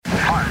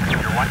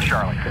1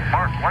 Charlie.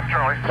 Mark, 1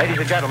 Charlie. Ladies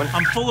and gentlemen.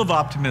 I'm full of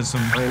optimism.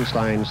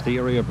 Einstein's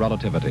theory of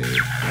relativity.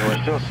 We're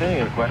still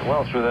seeing it quite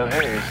well through that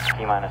haze.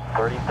 T-minus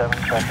 37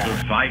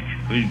 seconds. The fight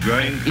is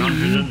growing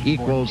confident. E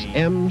equals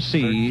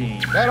MC.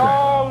 That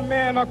all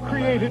men are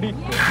created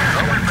equal.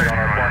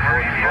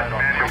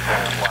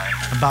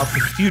 About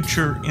the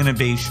future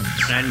innovations.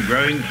 And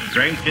growing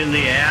strength in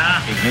the air.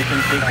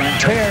 Ignition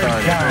sequence. Tear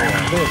down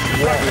this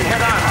wall.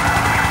 Head on.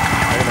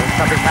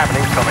 Something's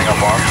happening. Coming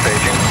up on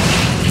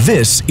staging.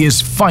 This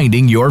is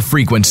Finding Your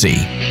Frequency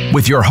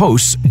with your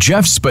hosts,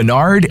 Jeff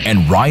Spinard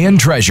and Ryan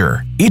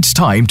Treasure. It's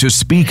time to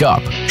speak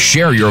up,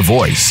 share your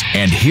voice,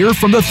 and hear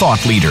from the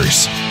thought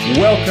leaders.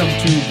 Welcome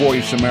to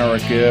Voice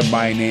America.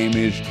 My name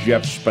is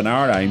Jeff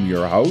Spinard. I'm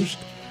your host.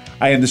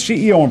 I am the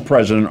CEO and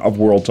president of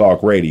World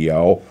Talk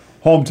Radio,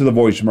 home to the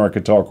Voice America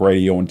Talk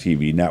Radio and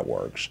TV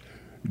networks.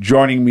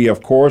 Joining me,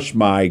 of course,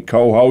 my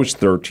co-host,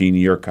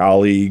 13-year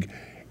colleague,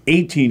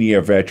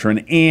 18-year veteran,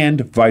 and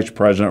Vice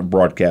President of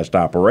Broadcast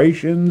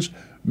Operations,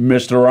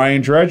 Mr.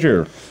 Ryan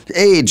Treasure.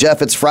 Hey,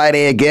 Jeff, it's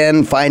Friday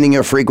again. Finding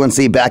Your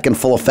Frequency back in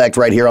full effect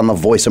right here on the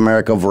Voice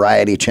America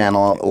Variety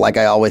Channel. Like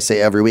I always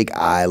say every week,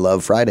 I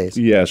love Fridays.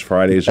 Yes,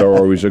 Fridays are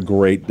always a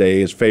great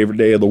day. It's favorite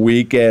day of the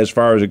week as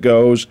far as it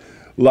goes.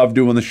 Love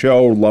doing the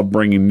show. Love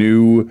bringing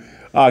new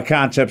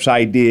concepts,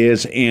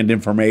 ideas, and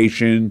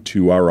information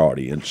to our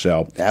audience.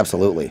 So,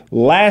 absolutely.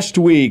 Last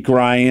week,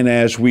 Ryan,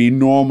 as we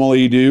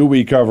normally do,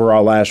 we cover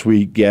our last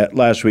week's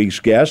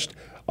guest,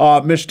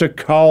 Mr.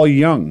 Carl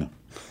Jung.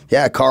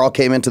 Yeah, Carl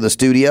came into the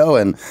studio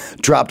and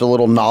dropped a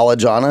little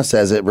knowledge on us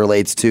as it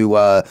relates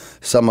to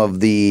some of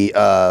the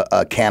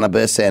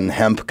cannabis and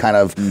hemp kind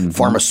of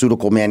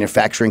pharmaceutical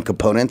manufacturing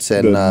components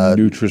and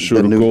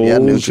nutraceuticals,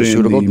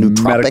 and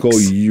the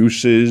medical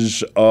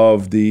uses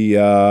of the,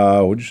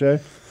 what'd you say?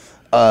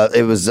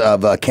 It was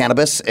of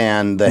cannabis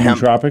and the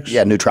hemp. Nootropics?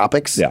 Yeah,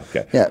 nootropics. Yeah,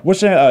 okay. Yeah. What's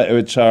that?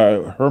 It's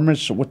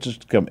Hermes, what's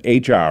it come?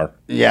 HR.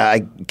 Yeah, I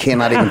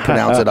cannot even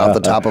pronounce it off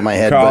the top of my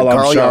head. Carl, but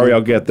I'm sorry, Young,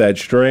 I'll get that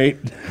straight.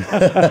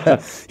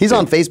 He's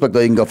on Facebook, though.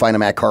 You can go find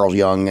him at Carl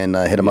Jung and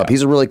hit him up.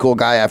 He's a really cool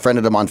guy. I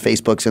friended him on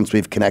Facebook since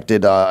we've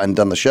connected and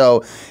done the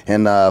show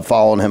and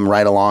following him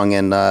right along.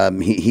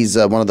 And he's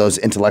one of those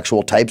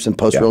intellectual types and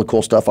posts really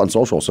cool stuff on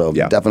social. So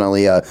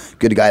definitely a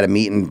good guy to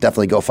meet and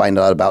definitely go find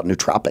out about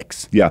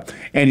nootropics. Yeah.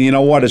 And you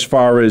know what? As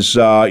far as,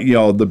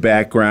 the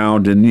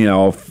background and,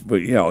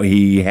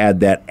 he had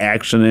that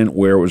accident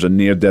where it was a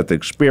near-death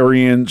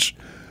experience.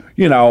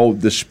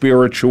 The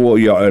spiritual,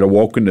 it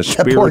awoken the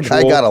spiritual. That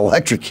poor guy got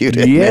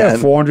electrocuted. Yeah,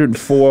 man.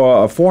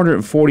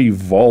 440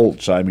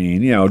 volts. I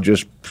mean,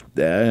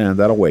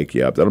 that'll wake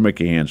you up. That'll make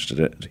your hands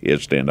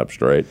stand up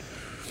straight.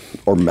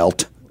 Or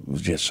melt.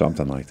 Just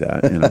something like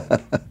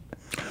that.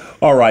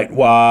 All right.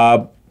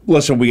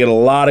 Listen, we got a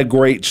lot of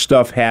great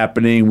stuff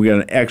happening. We got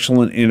an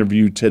excellent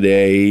interview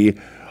today.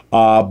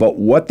 But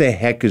what the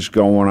heck is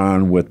going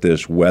on with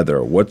this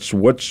weather? What's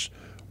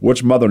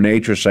Mother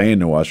Nature saying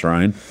to us,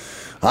 Ryan?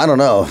 I don't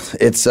know.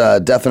 It's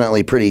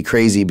definitely pretty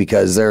crazy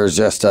because there's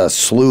just a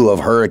slew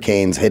of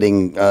hurricanes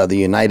hitting the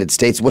United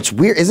States. What's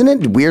weird, isn't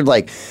it weird,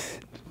 like,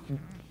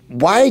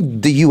 why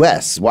the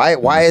U.S.?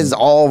 Why is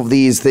all of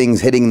these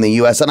things hitting the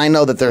U.S.? And I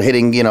know that they're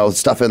hitting,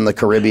 stuff in the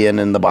Caribbean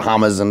and the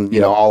Bahamas and,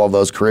 all of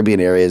those Caribbean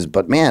areas.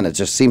 But, man, it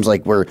just seems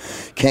like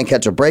can't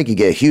catch a break. You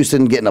get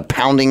Houston getting a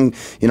pounding,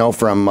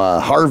 from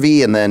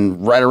Harvey. And then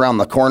right around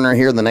the corner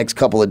here in the next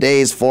couple of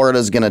days,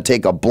 Florida's going to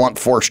take a blunt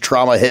force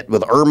trauma hit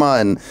with Irma.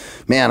 And,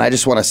 man, I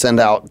just want to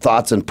send out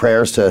thoughts and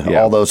prayers to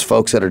all those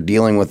folks that are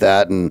dealing with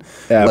that and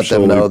let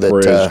them know that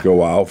prayers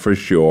go out for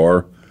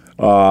sure.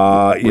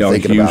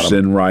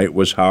 Houston, right,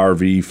 was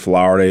Harvey.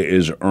 Florida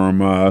is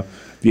Irma.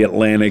 The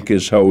Atlantic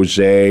is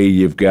Jose.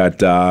 You've got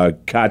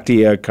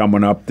Katia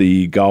coming up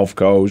the Gulf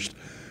Coast.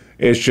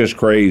 It's just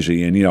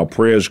crazy. And,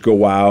 prayers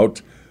go out.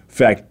 In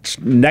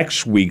fact,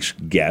 next week's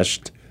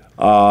guest,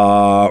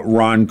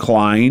 Ron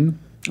Klein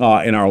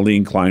and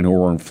Arlene Klein,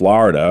 who are in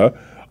Florida,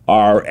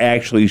 are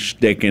actually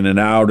sticking it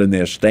out, and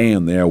they're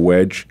staying there,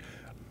 which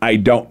I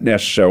don't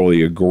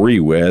necessarily agree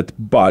with,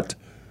 but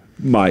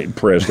my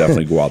prayers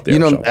definitely go out there.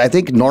 I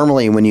think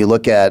normally when you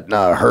look at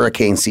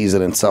hurricane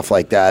season and stuff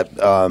like that,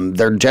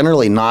 they're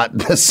generally not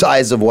the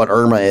size of what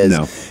Irma is.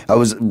 No. I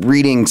was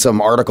reading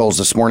some articles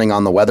this morning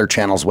on the Weather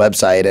Channel's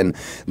website, and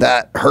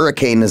that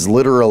hurricane is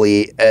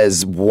literally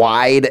as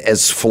wide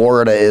as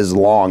Florida is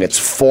long. It's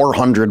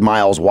 400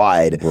 miles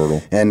wide.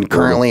 Brutal. And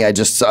currently I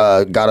just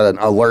got an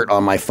alert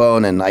on my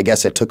phone, and I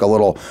guess it took a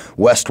little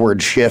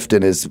westward shift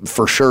and is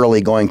for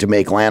surely going to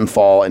make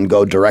landfall and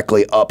go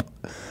directly up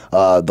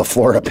the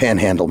Florida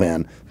Panhandle,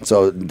 man.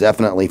 So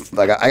definitely,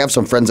 like, I have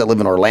some friends that live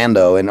in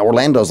Orlando, and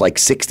Orlando's like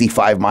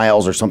 65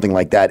 miles or something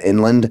like that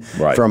inland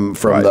from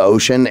the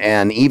ocean,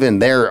 and even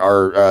there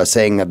are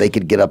saying that they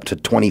could get up to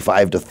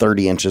 25 to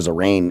 30 inches of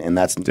rain, and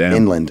that's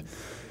inland.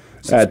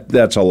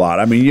 That's a lot.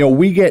 I mean,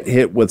 we get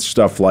hit with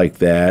stuff like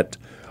that,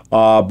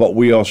 but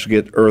we also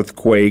get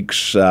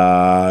earthquakes,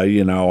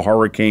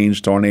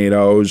 hurricanes,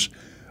 tornadoes.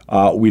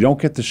 We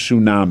don't get the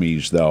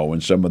tsunamis, though,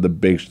 and some of the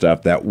big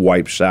stuff that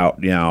wipes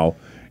out,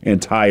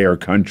 entire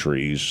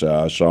countries.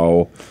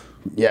 So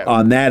Yeah.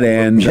 On that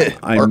end,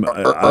 I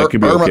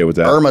could be okay with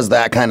that. Irma's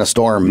that kind of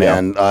storm,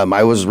 man.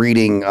 I was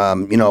reading,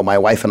 my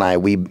wife and I,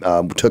 we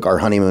took our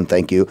honeymoon,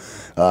 thank you,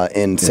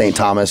 in St.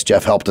 Thomas.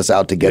 Jeff helped us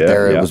out to get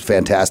there. It was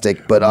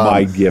fantastic. But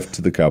my gift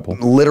to the couple.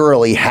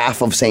 Literally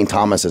half of St.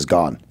 Thomas is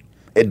gone.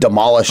 It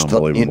demolished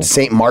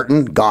St.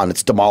 Martin, gone.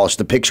 It's demolished.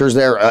 The pictures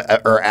there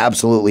are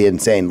absolutely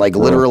insane. Like,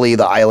 literally,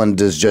 the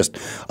island is just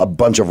a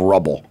bunch of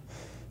rubble.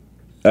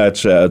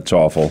 That's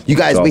awful. You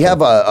guys, we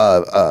have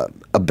a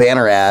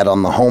banner ad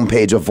on the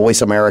homepage of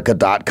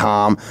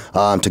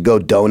voiceamerica.com to go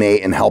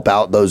donate and help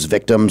out those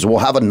victims. We'll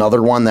have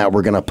another one that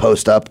we're going to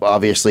post up,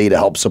 obviously, to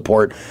help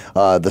support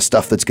the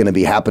stuff that's going to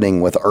be happening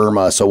with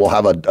Irma. So we'll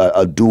have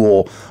a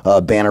dual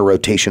banner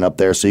rotation up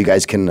there so you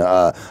guys can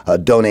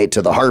donate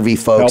to the Harvey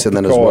folks and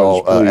then as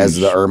well as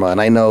the Irma. And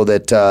I know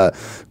that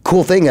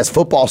cool thing as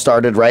football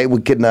started, right?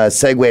 We can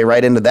segue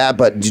right into that.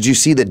 But did you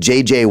see that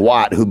J.J.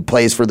 Watt, who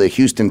plays for the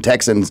Houston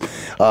Texans,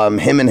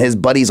 him and his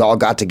buddies all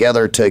got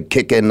together to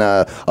kick in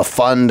a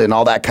fund and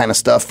all that kind of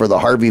stuff for the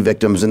Harvey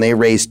victims, and they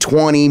raised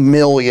 $20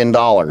 million.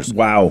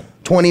 Wow.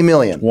 $20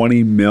 million.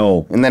 $20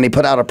 mil. And then he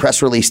put out a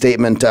press release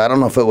statement. I don't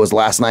know if it was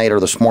last night or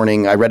this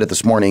morning. I read it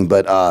this morning,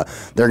 but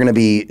they're going to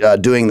be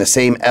doing the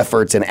same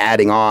efforts and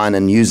adding on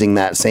and using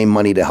that same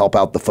money to help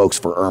out the folks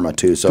for Irma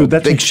too. So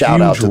that's big shout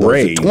out to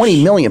those.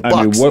 $20 million bucks.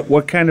 I mean,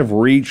 what kind of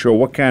reach or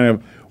what kind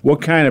of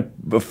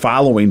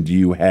following do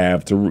you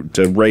have to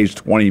raise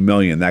 $20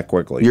 million that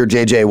quickly? You're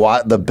J.J.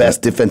 Watt, the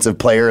best defensive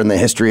player in the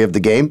history of the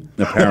game.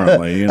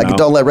 Apparently,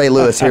 don't let Ray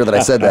Lewis hear that I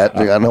said that.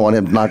 I don't want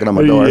him knocking on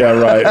my door. Yeah,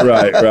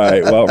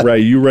 right. Well, Ray,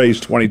 you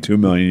raised $22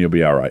 million, you'll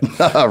be all right.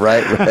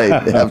 right,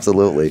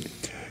 absolutely.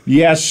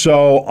 Yes.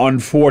 So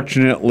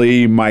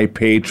unfortunately, my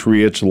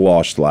Patriots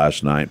lost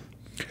last night.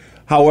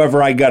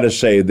 However, I got to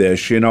say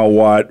this. You know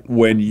what?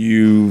 When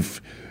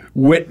you've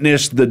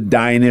witnessed the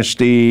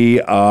dynasty,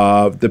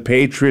 the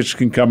Patriots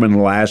can come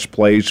in last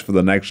place for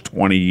the next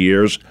 20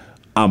 years.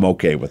 I'm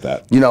okay with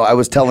that. You know, I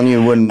was telling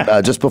you when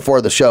just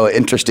before the show,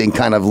 interesting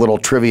kind of little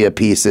trivia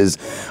piece is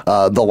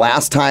the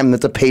last time that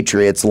the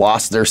Patriots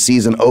lost their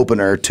season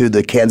opener to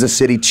the Kansas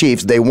City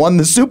Chiefs, they won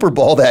the Super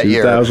Bowl that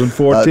year.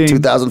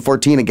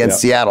 2014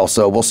 against Seattle.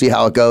 So we'll see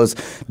how it goes.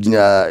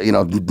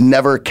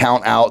 Never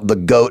count out the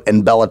GOAT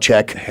and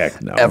Belichick. Heck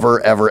no.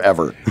 Ever.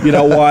 You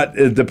know what?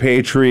 The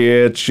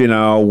Patriots,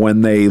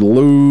 when they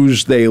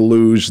lose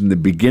in the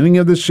beginning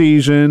of the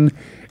season.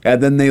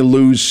 And then they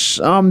lose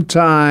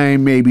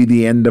sometime, maybe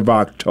the end of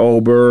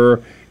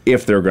October,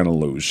 if they're going to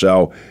lose.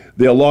 So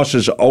their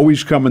losses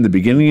always come in the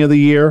beginning of the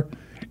year,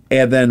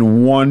 and then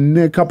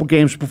a couple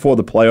games before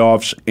the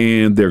playoffs,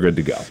 and they're good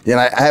to go. And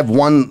I have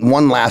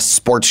one last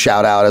sports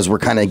shout out as we're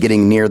kind of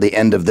getting near the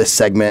end of this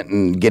segment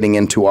and getting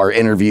into our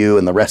interview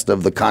and the rest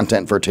of the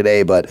content for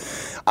today. But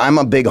I'm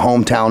a big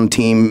hometown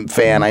team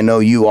fan. I know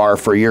you are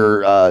for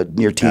your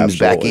teams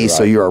back east,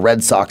 so you're a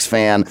Red Sox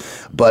fan.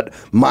 But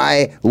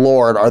my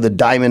Lord, are the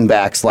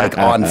Diamondbacks like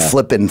on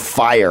flippin'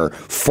 fire.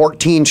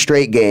 14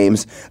 straight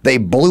games. They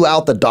blew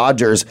out the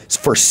Dodgers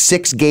for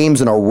 6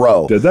 games in a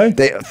row. Did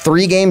they?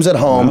 3 games at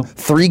home,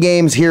 3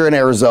 games here in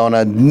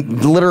Arizona,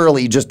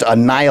 literally just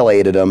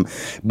annihilated them.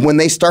 When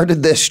they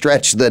started this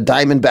stretch, the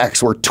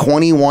Diamondbacks were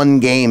 21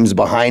 games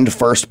behind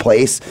first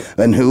place.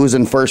 And who was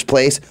in first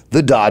place?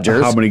 The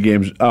Dodgers. How many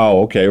games?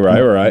 Oh, okay,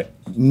 right.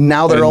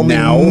 Now they're only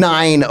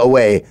 9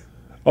 away.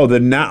 Oh,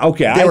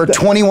 okay. They were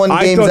 21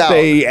 games out. I thought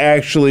they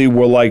actually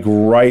were like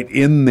right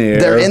in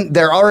there.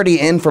 They're already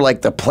in for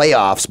like the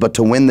playoffs, but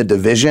to win the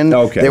division,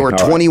 they were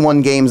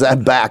 21 games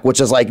back,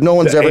 which is like no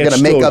one's ever going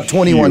to make up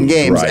 21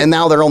 games. Right. And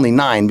now they're only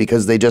 9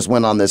 because they just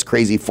went on this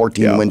crazy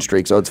 14 win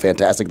streak. So it's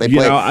fantastic. They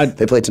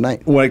play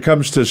tonight. When it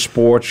comes to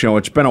sports,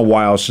 it's been a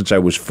while since I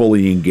was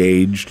fully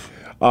engaged.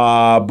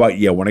 But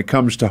yeah, when it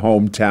comes to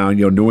hometown,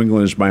 New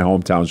England is my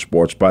hometown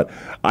sports, but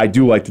I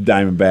do like the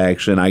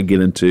Diamondbacks, and I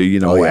get into,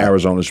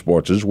 Arizona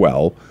sports as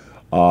well.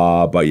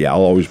 But yeah, I'll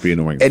always be a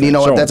New England fan. And you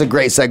know what? That's a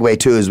great segue,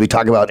 too, as we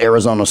talk about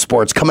Arizona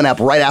sports. Coming up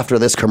right after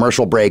this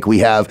commercial break, we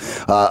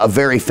have a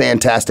very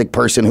fantastic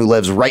person who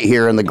lives right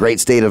here in the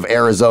great state of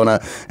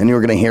Arizona. And you're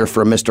going to hear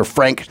from Mr.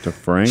 Frank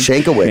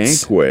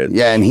Shankowitz.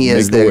 Yeah, and he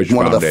is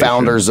one of the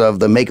founders of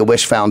the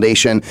Make-A-Wish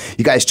Foundation.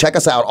 You guys check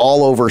us out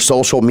all over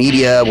social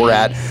media. We're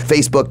at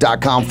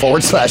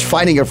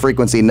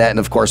facebook.com/findingafrequencynet. And,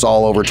 of course,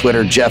 all over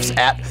Twitter. Jeff's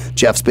at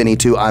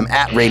JeffSpinney2. I'm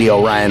at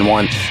Radio Ryan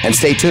 1. And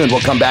stay tuned.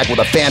 We'll come back with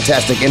a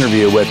fantastic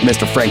interview with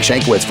Mr. Frank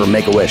Shankowitz from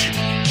Make-A-Wish.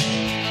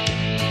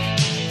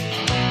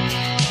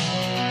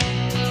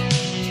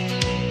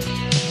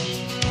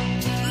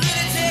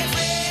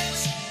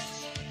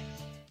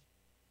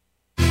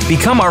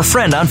 Become our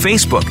friend on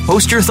Facebook.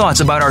 Post your thoughts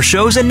about our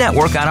shows and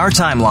network on our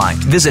timeline.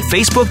 Visit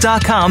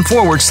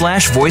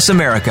facebook.com/Voice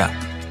America.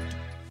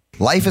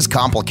 Life is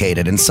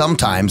complicated, and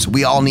sometimes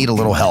we all need a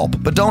little help,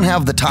 but don't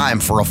have the time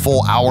for a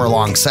full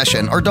hour-long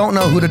session or don't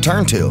know who to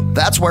turn to.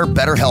 That's where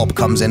BetterHelp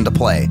comes into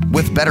play.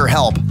 With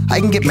BetterHelp, I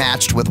can get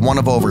matched with one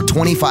of over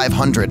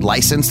 2,500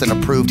 licensed and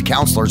approved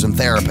counselors and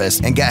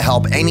therapists and get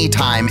help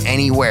anytime,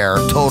 anywhere,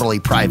 totally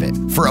private.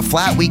 For a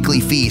flat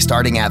weekly fee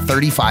starting at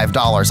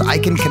 $35, I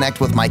can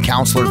connect with my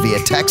counselor via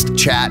text,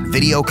 chat,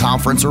 video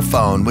conference, or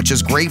phone, which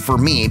is great for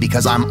me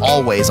because I'm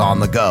always on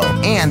the go.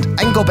 And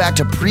I can go back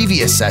to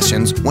previous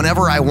sessions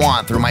whenever I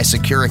want through my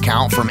secure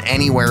account from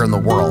anywhere in the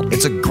world.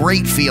 It's a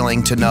great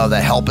feeling to know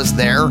that help is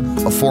there,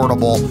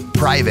 affordable,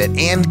 private,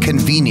 and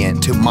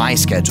convenient to my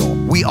schedule.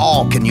 We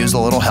all can use a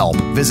little help.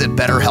 Visit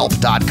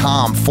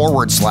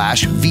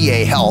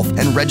betterhelp.com/VA Health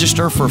and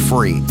register for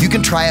free. You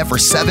can try it for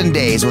 7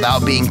 days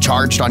without being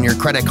charged on your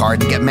credit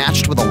card and get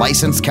matched with a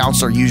licensed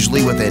counselor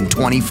usually within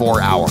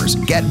 24 hours.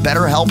 Get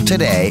BetterHelp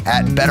today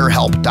at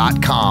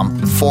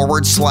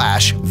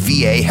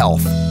betterhelp.com/VA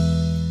Health.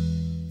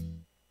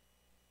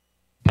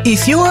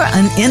 If you're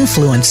an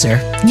influencer,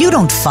 you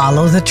don't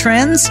follow the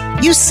trends,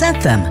 you set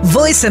them.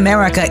 Voice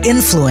America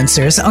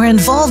influencers are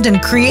involved in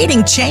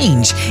creating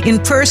change in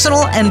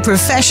personal and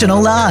professional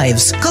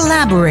lives,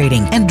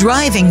 collaborating and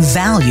driving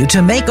value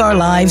to make our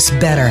lives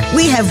better.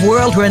 We have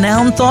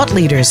world-renowned thought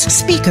leaders,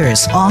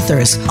 speakers,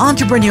 authors,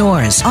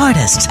 entrepreneurs,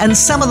 artists, and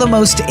some of the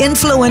most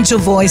influential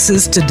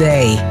voices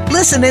today.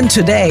 Listen in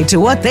today to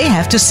what they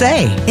have to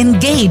say.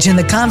 Engage in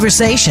the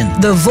conversation.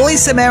 The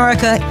Voice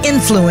America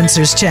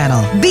Influencers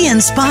Channel. Be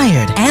inspired.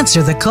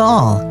 Answer the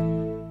call.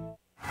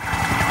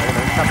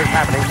 Something's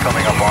happening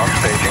coming up on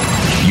staging.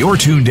 You're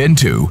tuned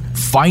into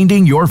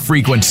Finding Your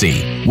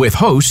Frequency with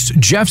hosts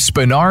Jeff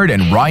Spinard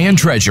and Ryan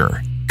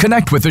Treasure.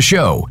 Connect with the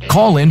show.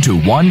 Call in to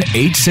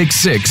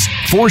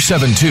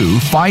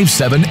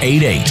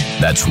 1-866-472-5788.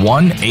 That's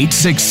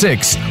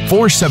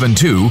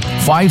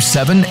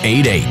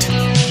 1-866-472-5788.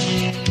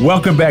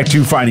 Welcome back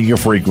to Finding Your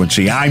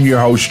Frequency. I'm your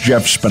host,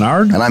 Jeff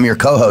Spinard. And I'm your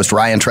co-host,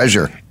 Ryan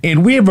Treasure.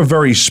 And we have a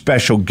very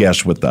special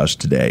guest with us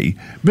today.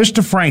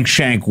 Mr. Frank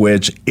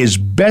Shankwitz is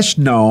best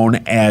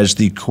known as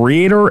the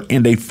creator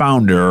and a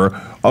founder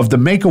of the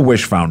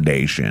Make-A-Wish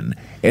Foundation,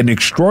 an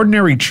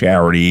extraordinary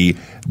charity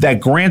that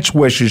grants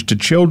wishes to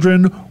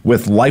children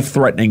with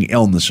life-threatening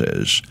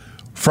illnesses.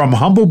 From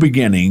humble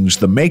beginnings,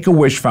 the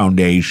Make-A-Wish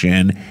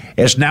Foundation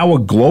is now a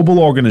global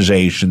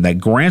organization that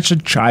grants a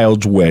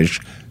child's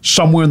wish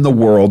somewhere in the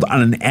world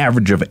on an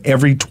average of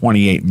every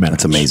 28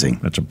 minutes. That's amazing.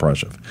 That's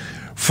impressive.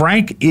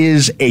 Frank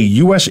is a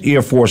U.S.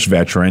 Air Force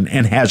veteran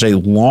and has a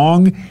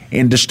long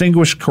and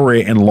distinguished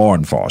career in law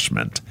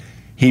enforcement.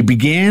 He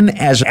began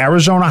as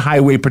Arizona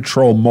Highway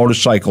Patrol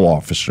motorcycle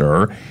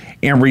officer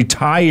and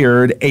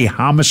retired a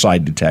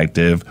homicide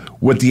detective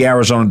with the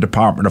Arizona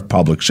Department of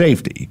Public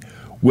Safety,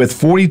 with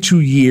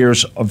 42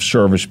 years of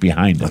service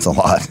behind him. That's a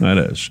lot. That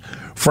is.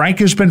 Frank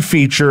has been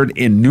featured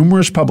in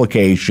numerous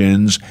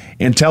publications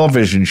and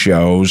television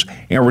shows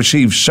and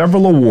received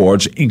several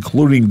awards,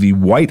 including the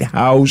White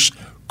House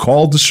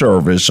Call to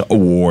Service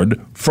Award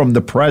from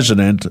the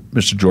President,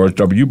 Mr. George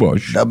W.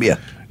 Bush. W.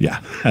 Yeah.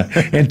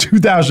 In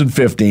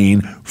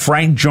 2015,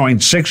 Frank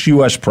joined 6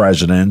 U.S.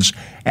 presidents,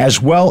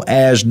 as well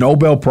as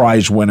Nobel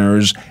Prize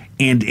winners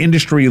and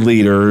industry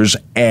leaders,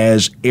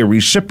 as a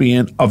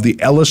recipient of the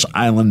Ellis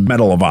Island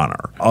Medal of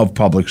Honor of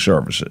Public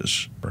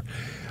Services.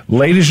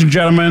 Ladies and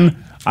gentlemen,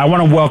 I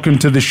want to welcome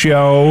to the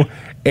show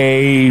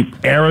a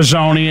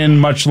Arizonian,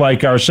 much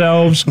like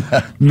ourselves,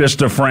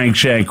 Mr. Frank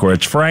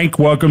Shankwitz. Frank,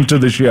 welcome to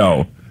the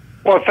show.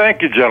 Well,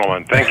 thank you,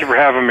 gentlemen. Thank you for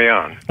having me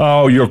on.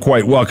 Oh, you're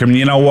quite welcome.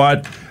 You know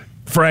what,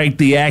 Frank,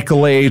 the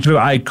accolades,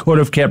 I could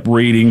have kept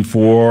reading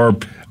for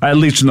at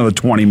least another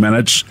 20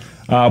 minutes,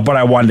 but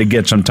I wanted to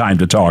get some time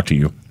to talk to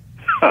you.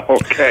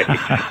 Okay.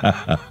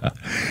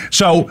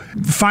 So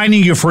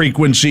Finding Your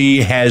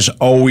Frequency has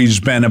always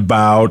been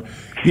about,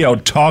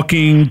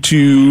 talking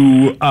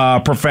to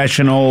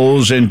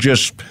professionals and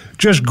just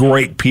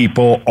great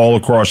people all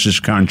across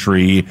this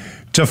country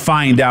to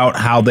find out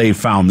how they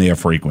found their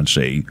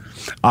frequency.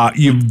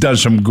 You've done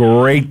some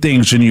great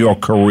things in your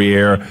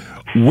career.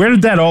 Where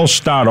did that all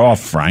start off,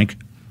 Frank?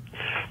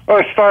 Well,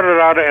 I started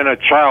out in a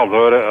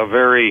childhood, a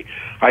very,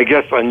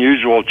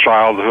 unusual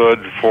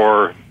childhood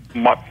for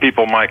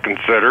people might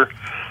consider.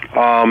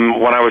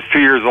 When I was 2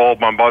 years old,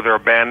 my mother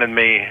abandoned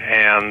me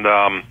and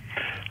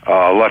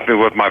left me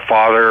with my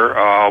father.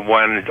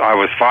 When I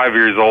was 5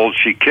 years old,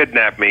 she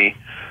kidnapped me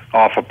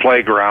off a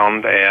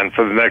playground, and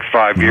for the next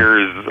 5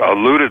 years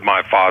eluded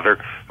my father,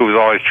 who was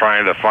always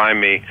trying to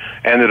find me.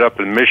 Ended up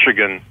in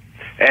Michigan,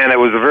 and it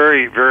was a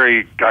very,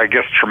 very,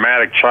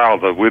 traumatic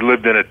childhood. We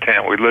lived in a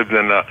tent. We lived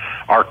in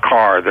our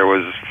car.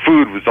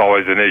 Food was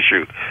always an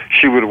issue.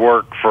 She would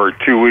work for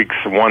 2 weeks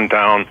in one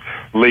town,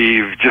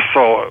 leave, just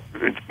so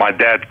my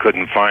dad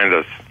couldn't find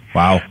us.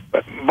 Wow.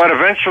 But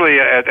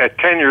eventually, at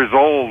 10 years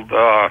old,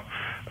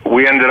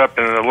 we ended up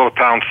in a little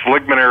town,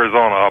 Seligman,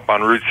 Arizona, up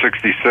on Route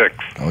 66.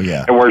 Oh,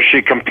 yeah. Where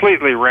she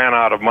completely ran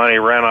out of money,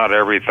 ran out of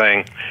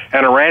everything,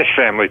 and a ranch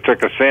family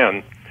took us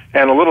in.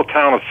 And the little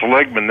town of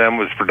Seligman then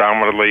was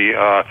predominantly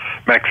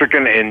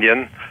Mexican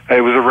Indian.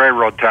 It was a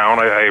railroad town,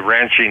 a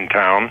ranching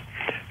town,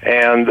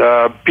 and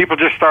people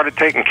just started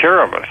taking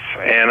care of us.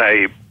 And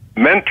a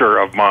mentor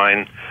of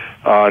mine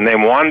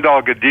named Juan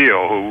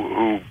Delgadillo,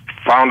 who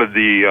founded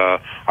the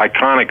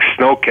iconic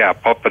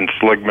Snowcap up in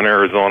Seligman,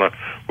 Arizona,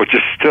 which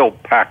is still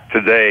packed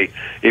today,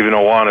 even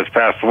though Juan has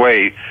passed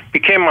away,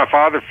 became my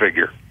father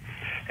figure.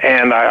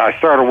 And I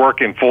started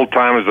working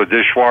full-time as a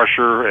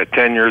dishwasher at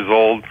 10 years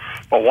old.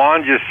 But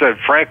Juan just said,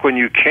 Frank, when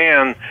you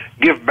can,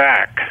 give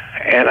back.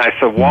 And I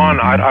said, Juan,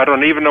 I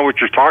don't even know what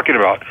you're talking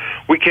about.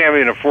 We can't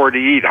even afford to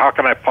eat. How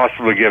can I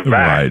possibly give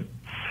back? Right.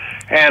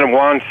 And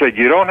Juan said,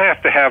 you don't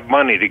have to have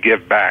money to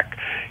give back.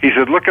 He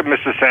said, look at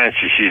Mrs.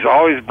 Sanchez. She's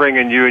always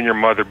bringing you and your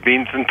mother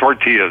beans and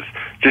tortillas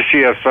just so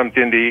you have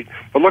something to eat.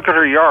 But look at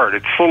her yard.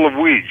 It's full of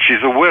weeds.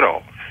 She's a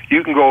widow.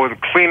 You can go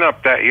and clean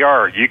up that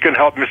yard. You can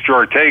help Mr.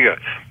 Ortega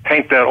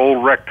paint that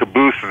old wrecked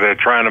caboose that they're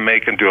trying to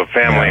make into a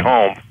family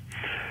home.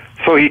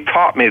 So he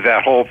taught me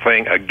that whole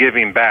thing of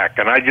giving back,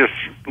 and I just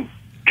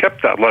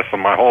kept that lesson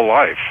my whole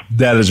life.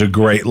 That is a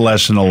great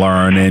lesson to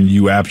learn, and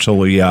you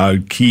absolutely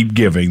keep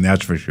giving,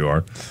 that's for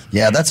sure.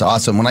 Yeah, that's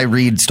awesome. When I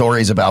read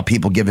stories about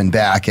people giving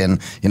back,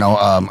 and, you know,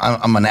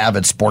 I'm an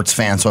avid sports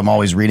fan, so I'm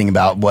always reading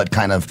about what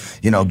kind of,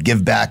 you know,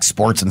 give back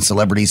sports and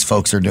celebrities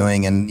folks are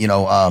doing. And, you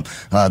know,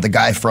 the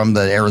guy from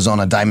the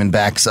Arizona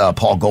Diamondbacks,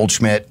 Paul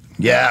Goldschmidt,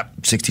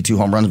 62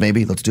 home runs,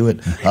 maybe. Let's do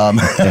it.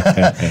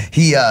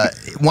 He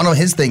one of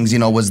his things, you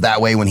know, was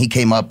that way when he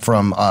came up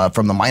from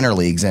the minor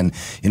leagues, and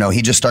you know,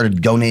 he just started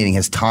donating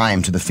his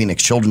time to the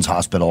Phoenix Children's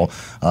Hospital,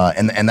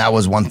 and that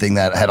was one thing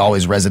that had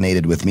always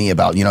resonated with me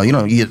about,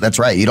 that's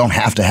right. You don't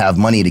have to have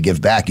money to give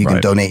back. You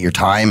can donate your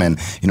time and,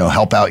 you know,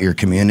 help out your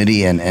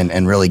community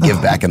and really give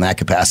back in that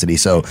capacity.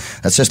 So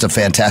that's just a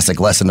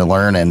fantastic lesson to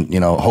learn, and, you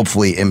know,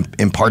 hopefully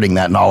imparting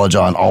that knowledge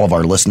on all of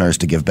our listeners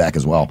to give back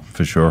as well.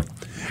 For sure.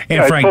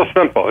 And Frank, it's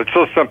so simple. It's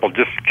so simple.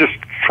 Just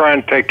try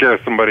and take care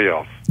of somebody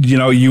else. You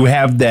know, you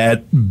have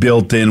that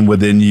built in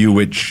within you.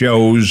 It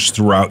shows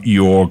throughout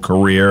your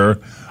career.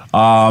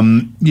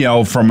 You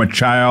know, from a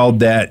child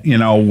that, you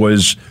know,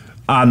 was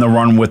on the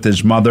run with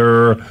his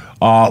mother,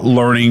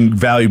 learning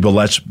valuable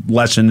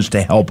lessons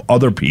to help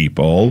other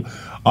people.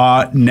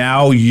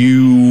 Now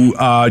you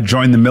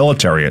joined the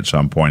military at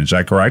some point. Is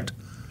that correct?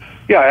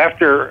 Yeah,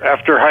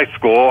 after high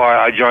school,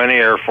 I joined the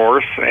Air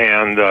Force,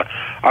 and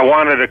I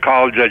wanted a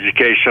college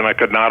education. I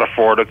could not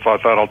afford it, so I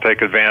thought I'll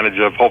take advantage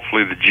of,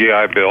 hopefully, the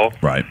GI Bill.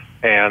 Right.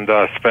 And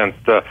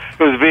it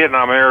was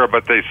Vietnam era,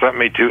 but they sent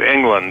me to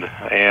England,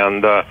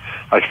 and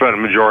I spent a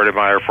majority of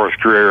my Air Force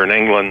career in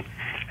England.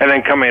 And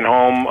then coming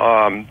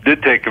home,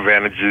 did take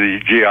advantage of the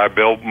GI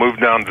Bill,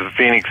 moved down to the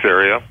Phoenix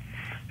area,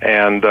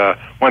 and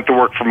went to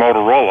work for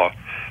Motorola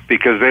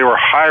because they were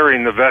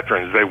hiring the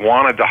veterans. They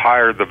wanted to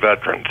hire the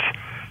veterans.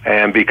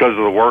 And because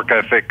of the work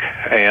ethic,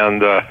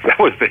 and that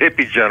was the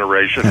hippie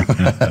generation,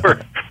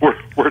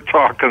 we're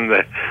talking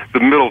the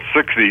middle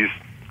 60s,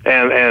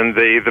 and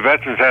the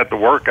veterans had the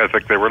work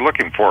ethic they were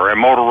looking for.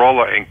 And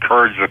Motorola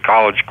encouraged the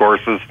college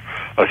courses,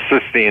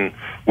 assisting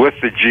with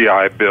the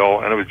GI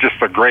Bill, and it was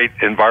just a great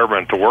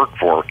environment to work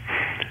for.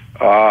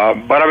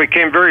 But I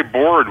became very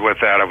bored with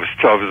that. I was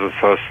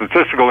a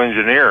statistical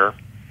engineer,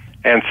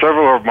 and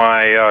several of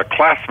my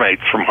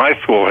classmates from high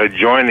school had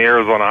joined the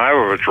Arizona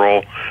Highway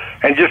Patrol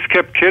and just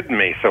kept kidding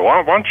me. So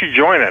why don't you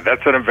join it?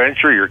 That's an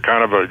adventure. You're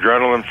kind of an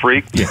adrenaline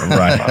freak. Yeah,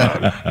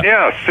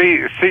 right.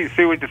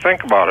 See what you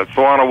think about it.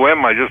 So on a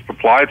whim, I just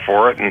applied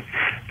for it, and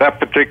that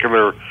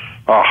particular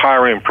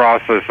hiring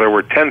process, there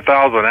were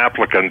 10,000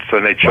 applicants,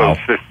 and they chose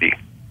 50.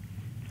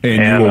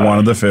 And you were one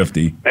of the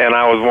 50. And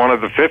I was one of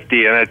the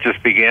 50, and it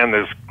just began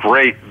this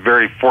great,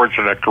 very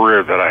fortunate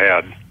career that I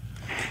had.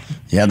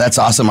 Yeah, that's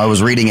awesome. I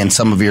was reading in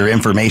some of your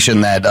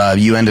information that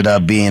you ended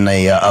up being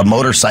a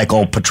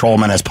motorcycle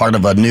patrolman as part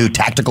of a new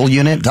tactical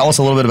unit. Tell us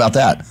a little bit about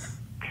that.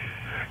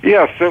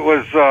 Yes, it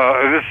was.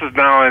 This is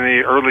now in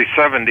the early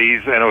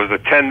 70s, and it was a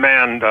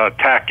 10-man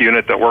TAC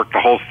unit that worked the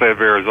whole state of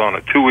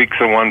Arizona, 2 weeks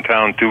in one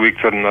town, 2 weeks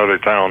in another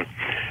town.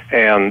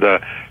 And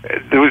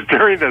it was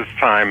during this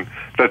time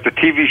that the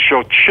TV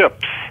show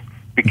Chips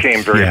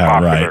became very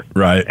popular.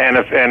 Right. And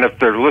if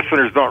their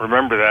listeners don't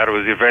remember that, it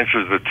was the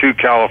adventures of two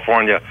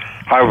California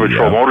Highway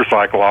Patrol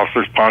motorcycle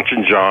officers, Ponch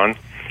and John.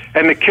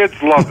 And the kids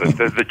loved it.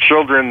 The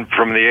children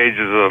from the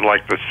ages of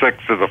like the 6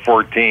 to the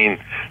 14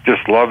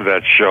 just loved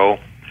that show.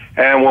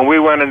 And when we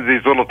went into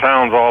these little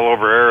towns all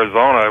over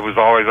Arizona, it was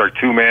always our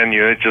 2-man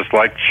unit, just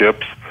like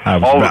Chips. All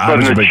of a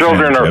sudden the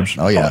children are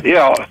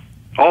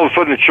all of a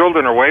sudden the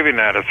children are waving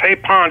at us. Hey,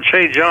 Ponch,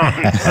 hey, John.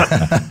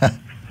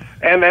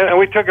 And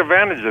we took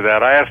advantage of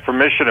that. I asked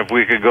permission if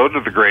we could go to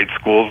the grade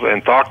schools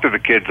and talk to the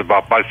kids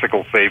about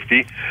bicycle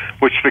safety,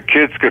 which the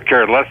kids could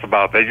care less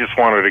about. They just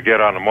wanted to get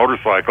on the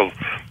motorcycles.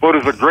 But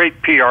it was a great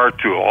PR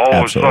tool. All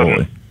of a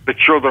sudden, the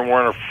children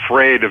weren't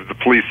afraid of the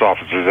police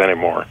officers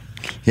anymore.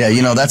 Yeah,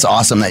 you know, that's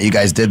awesome that you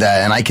guys did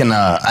that, and I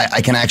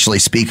can actually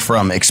speak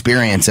from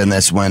experience in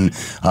this. When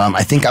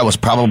I think I was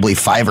probably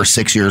 5 or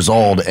 6 years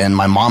old, and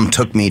my mom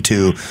took me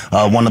to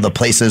one of the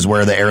places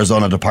where the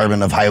Arizona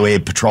Department of Highway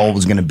Patrol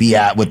was going to be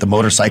at with the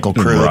motorcycle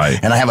crew,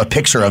 and I have a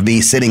picture of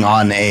me sitting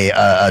on a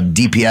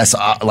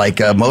DPS like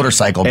a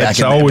motorcycle back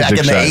in the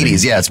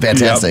 80s. Yeah, it's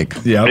fantastic.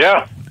 Yep.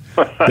 Yeah.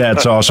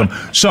 That's awesome.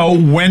 So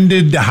when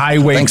did the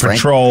Highway Thanks, Frank.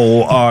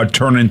 Patrol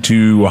turn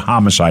into a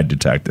homicide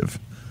detective?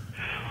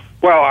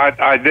 Well,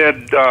 I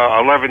did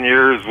 11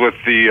 years with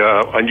the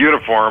a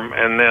uniform,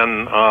 and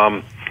then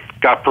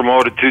got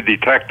promoted to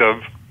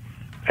detective,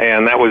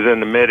 and that was in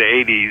the mid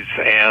 '80s.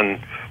 And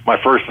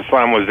my first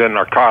assignment was in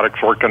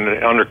narcotics, working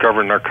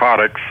undercover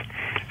narcotics,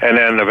 and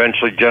then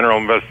eventually general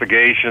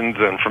investigations,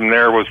 and from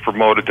there was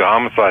promoted to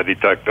homicide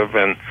detective,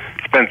 and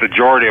spent the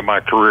majority of my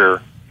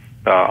career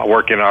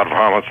working out of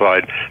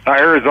homicide. Now,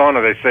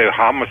 Arizona, they say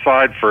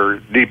homicide for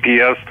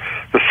DPS.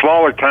 The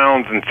smaller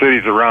towns and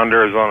cities around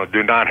Arizona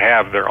do not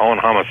have their own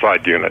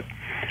homicide unit.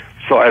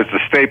 So as the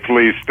state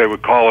police, they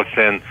would call us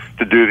in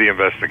to do the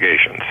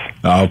investigations.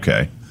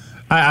 Okay.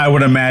 I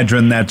would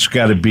imagine that's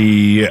got to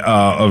be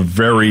a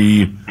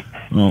very,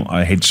 well,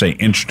 I hate to say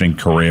interesting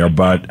career,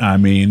 but I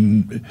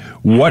mean,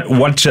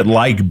 what's it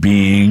like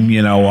being,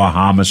 a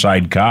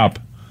homicide cop?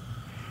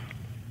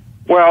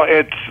 Well,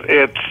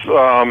 it's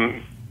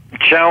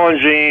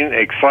challenging,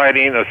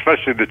 exciting,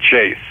 especially the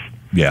chase.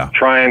 Yeah.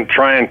 Trying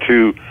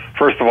to,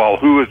 first of all,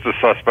 who is the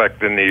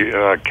suspect in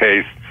the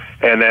case,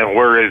 and then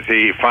where is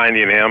he,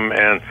 finding him,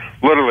 and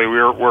literally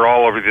we're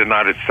all over the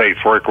United States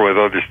working with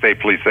other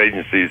state police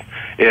agencies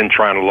in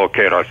trying to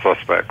locate our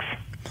suspects.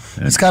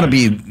 It's got to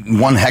be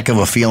one heck of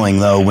a feeling,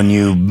 though, when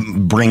you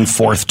bring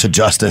forth to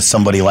justice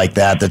somebody like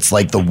that that's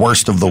like the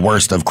worst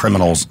of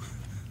criminals.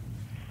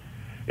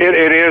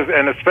 It is,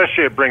 and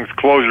especially it brings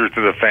closure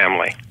to the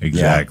family.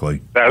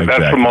 Exactly. That's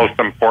the most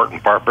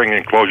important part,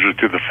 bringing closure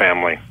to the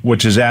family.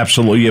 Which is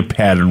absolutely a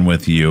pattern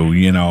with you,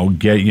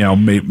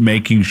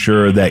 making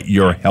sure that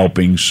you're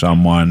helping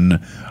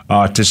someone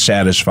to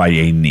satisfy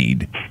a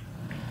need.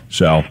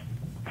 So,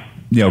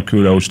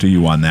 kudos to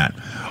you on that.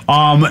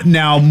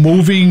 Now,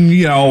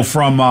 moving,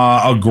 from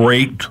a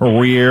great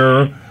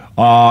career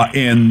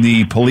in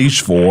the police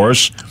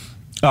force,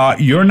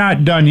 you're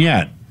not done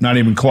yet, not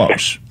even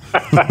close.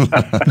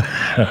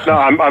 No,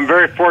 I'm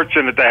very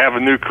fortunate to have a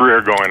new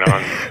career going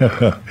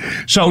on.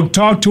 So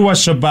talk to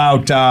us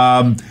about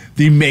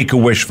the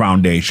Make-A-Wish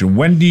Foundation.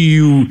 When do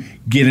you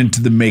get into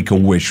the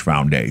Make-A-Wish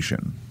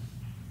Foundation?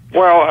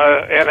 Well,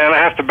 and I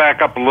have to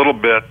back up a little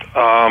bit.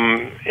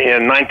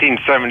 In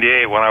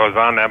 1978, when I was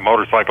on that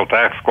motorcycle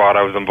tax squad,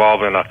 I was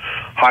involved in a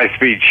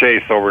high-speed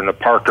chase over in the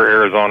Parker,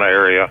 Arizona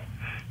area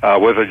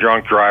with a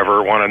drunk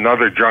driver, when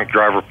another drunk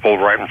driver pulled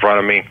right in front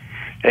of me,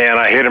 and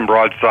I hit him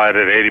broadside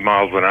at 80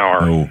 miles an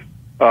hour.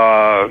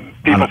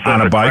 People said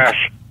on a the bike?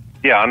 crash,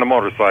 yeah, on the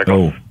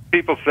motorcycle.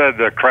 People said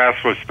the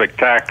crash was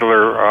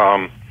spectacular.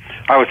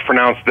 I was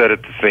pronounced dead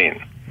at the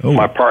scene.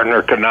 My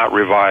partner could not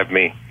revive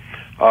me.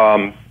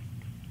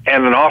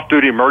 And an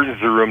off-duty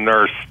emergency room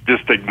nurse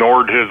just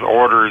ignored his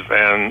orders,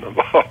 and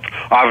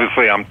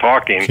obviously I'm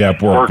talking.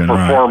 Kept working, worked for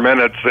right. 4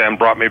 minutes and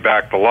brought me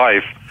back to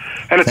life.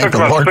 And it Thank took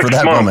the about Lord 6 for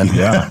that months. woman.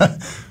 Yeah.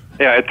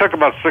 Yeah, it took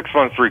about 6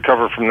 months to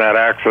recover from that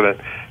accident.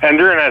 And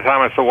during that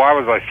time, I said, why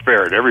was I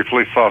spared? Every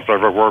police officer I've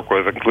ever worked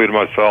with, including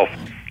myself,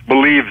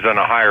 believes in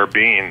a higher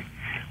being.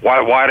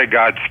 Why did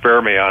God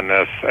spare me on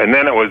this? And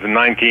then it was in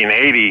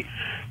 1980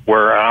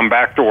 where I'm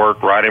back to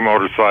work riding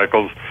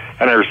motorcycles,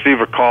 and I receive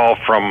a call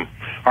from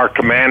our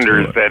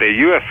commanders that a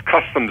U.S.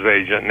 Customs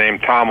agent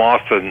named Tom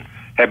Austin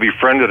had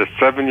befriended a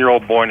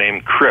 7-year-old boy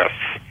named Chris.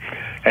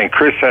 And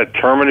Chris had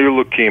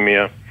terminal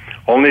leukemia,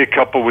 only a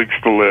couple weeks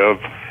to live.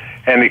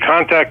 And he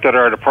contacted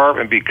our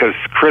department because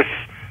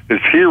his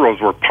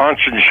heroes were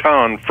Ponch and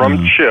John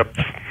from CHIPS.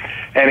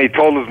 And he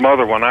told his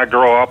mother, when I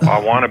grow up, I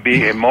want to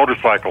be a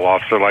motorcycle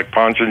officer like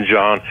Ponch and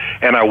John.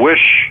 And I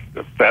wish,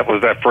 that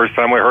was that first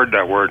time we heard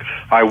that word,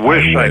 I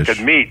wish I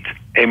could meet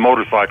a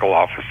motorcycle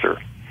officer.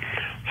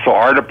 So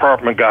our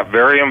department got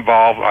very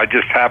involved. I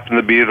just happened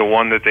to be the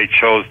one that they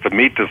chose to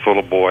meet this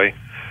little boy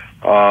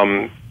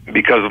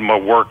because of my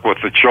work with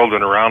the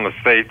children around the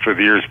state for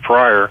the years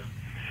prior.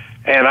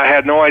 And I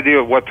had no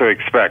idea what to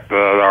expect.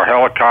 Our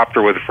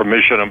helicopter, with the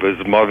permission of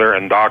his mother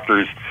and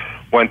doctors,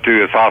 went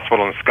to his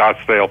hospital in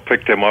Scottsdale,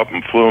 picked him up,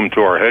 and flew him to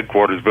our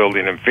headquarters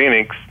building in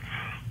Phoenix,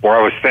 where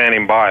I was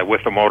standing by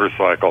with the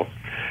motorcycle.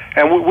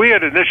 And we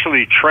had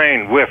initially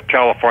trained with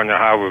California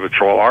Highway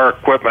Patrol. Our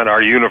equipment,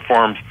 our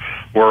uniforms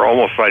were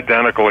almost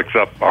identical,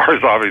 except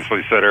ours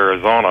obviously said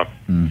Arizona.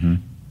 Mm-hmm.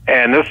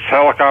 And this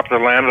helicopter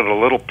landed, a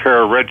little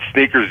pair of red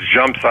sneakers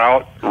jumps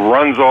out,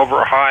 runs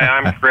over, hi,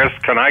 I'm Chris,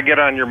 can I get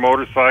on your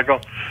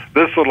motorcycle?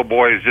 This little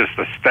boy is just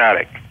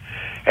ecstatic.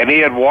 And he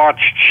had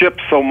watched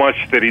CHIPS so much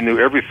that he knew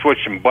every switch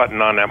and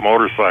button on that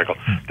motorcycle.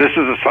 This is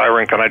a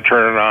siren, can I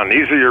turn it on?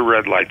 These are your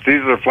red lights,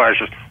 these are the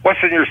flashers. What's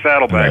in your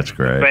saddlebag? That's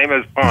great. Same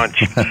as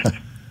Punch.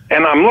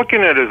 And I'm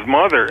looking at his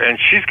mother, and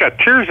she's got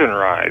tears in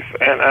her eyes.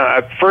 And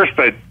at first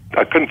I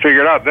couldn't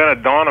figure it out. Then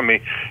it dawned on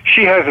me,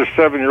 she has her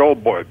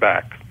 7-year-old boy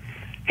back.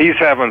 He's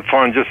having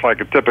fun just like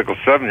a typical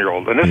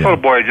 7-year-old. And this little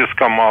boy had just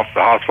come off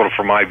the hospital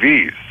from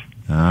IVs.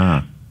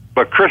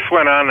 But Chris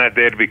went on that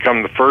day to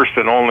become the first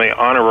and only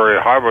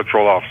honorary Highway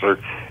Patrol officer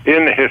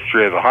in the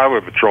history of the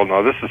Highway Patrol.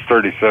 Now, this is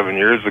 37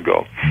 years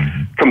ago.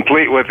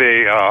 Complete with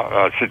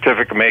a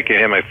certificate making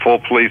him a full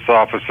police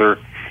officer.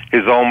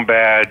 his own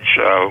badge.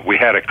 We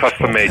had a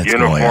custom-made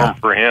uniform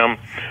for him.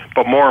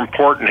 But more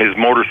important, his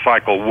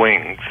motorcycle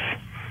wings.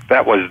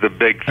 That was the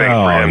big thing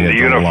for him, the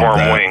uniform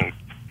wings.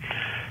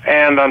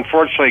 And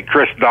unfortunately,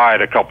 Chris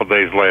died a couple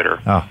days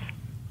later. Oh.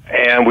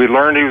 And we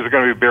learned he was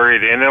going to be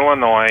buried in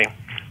Illinois.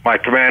 My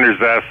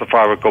commanders asked if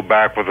I would go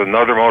back with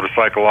another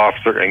motorcycle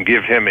officer and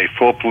give him a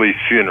full police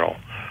funeral.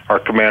 Our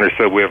commander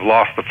said, we have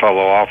lost a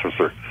fellow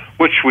officer,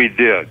 which we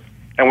did.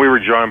 And we were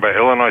joined by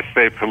Illinois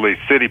State Police,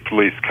 City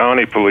Police,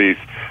 County Police,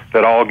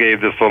 that all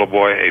gave this little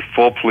boy a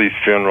full police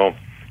funeral.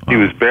 He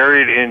was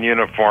buried in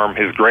uniform.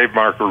 His grave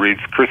marker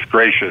reads, Chris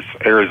Gracious,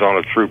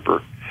 Arizona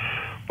Trooper.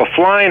 But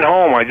flying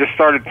home, I just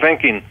started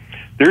thinking,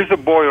 there's a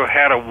boy who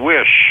had a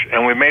wish,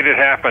 and we made it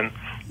happen.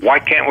 Why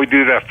can't we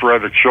do that for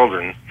other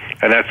children?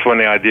 And that's when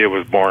the idea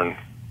was born.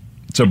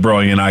 It's a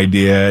brilliant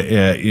idea.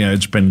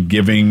 It's been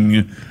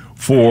giving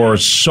for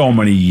so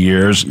many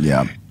years.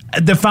 Yeah.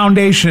 The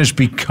foundation has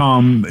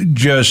become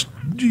just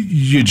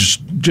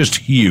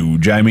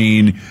huge. I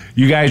mean,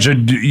 you guys are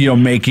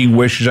making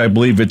wishes. I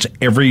believe it's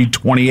every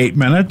 28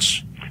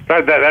 minutes.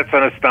 That's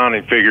an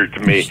astounding figure to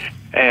me.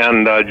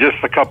 And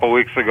just a couple of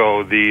weeks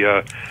ago,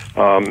 the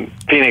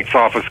Phoenix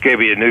office gave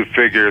me a new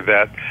figure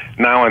that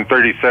now in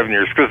 37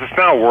 years, because it's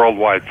now a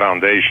worldwide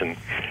foundation,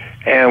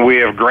 and we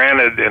have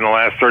granted in the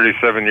last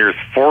 37 years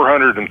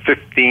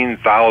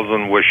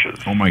 415,000 wishes.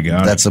 Oh my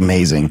God, that's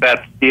amazing.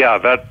 That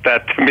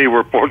to me, we're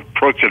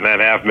approaching that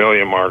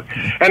 500,000 mark,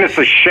 and it's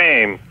a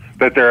shame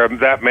that there are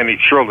that many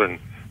children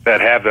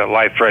that have that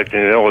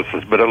life-threatening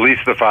illnesses. But at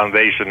least the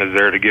foundation is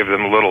there to give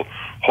them a little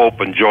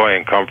hope and joy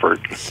and comfort.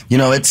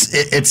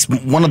 It's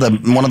one of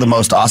the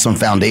most awesome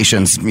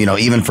foundations,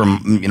 even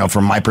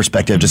from my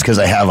perspective, just because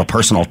I have a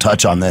personal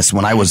touch on this.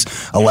 When I was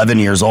 11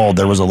 years old,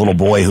 there was a little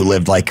boy who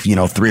lived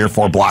 3 or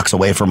 4 blocks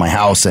away from my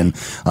house, and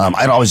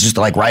I'd always just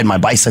ride my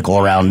bicycle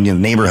around the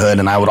neighborhood,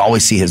 and I would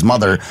always see his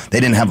mother.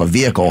 They didn't have a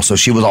vehicle, so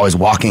she was always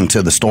walking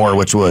to the store,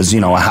 which was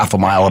a half a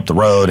mile up the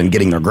road, and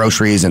getting their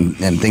groceries and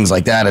things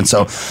like that. And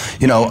so,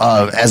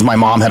 as my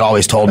mom had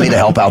always told me, to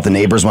help out the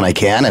neighbors when I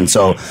can, and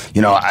so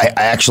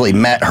I actually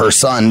met her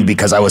son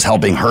because I was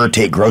helping her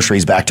take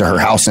groceries back to her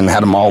house, and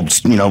had them all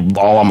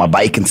on my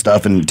bike and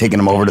stuff, and taking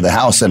them over to the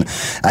house. And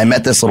I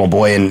met this little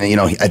boy, and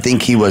I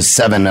think he was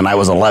 7 and I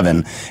was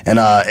 11. And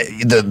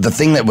the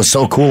thing that was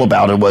so cool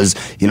about it was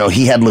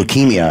he had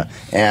leukemia,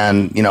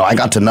 and I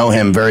got to know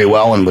him very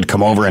well and would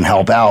come over and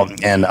help out.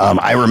 And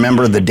I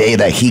remember the day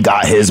that he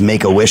got his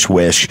Make-A-Wish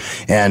wish,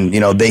 and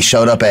they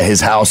showed up at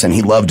his house, and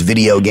he loved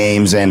video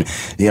games, and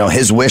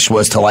his wish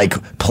was to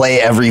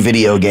play every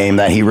video game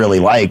that he really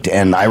liked.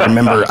 And I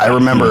remember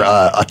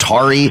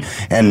Atari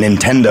and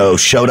Nintendo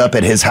showed up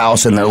at his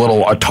house in their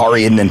little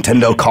Atari and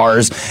Nintendo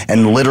cars,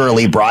 and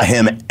literally brought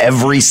him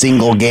every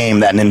single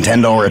game that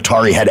Nintendo or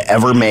Atari had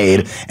ever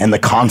made, and the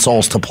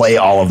consoles to play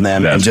all of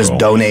them. That's and just cool.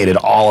 Donated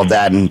all of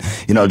that. And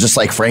just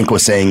like Frank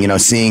was saying,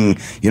 seeing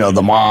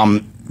the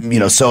mom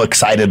so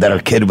excited that her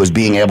kid was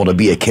being able to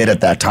be a kid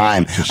at that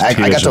time. I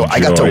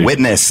got to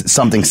witness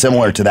something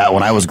similar to that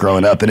when I was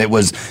growing up, and it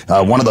was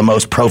one of the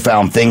most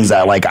profound things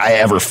that I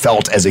ever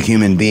felt as a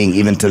human being,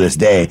 even to this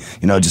day.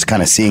 Just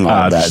kind of seeing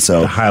all of that.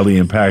 So highly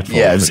impactful.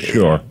 Yeah, for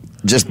sure.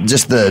 Just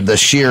the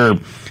sheer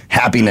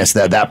happiness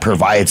that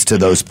provides to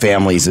those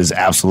families is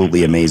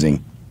absolutely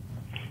amazing.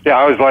 Yeah,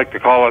 I always like to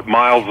call it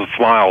Miles of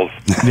Smiles.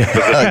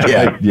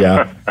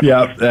 yeah.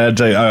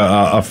 That's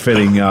a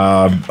fitting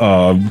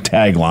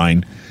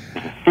tagline.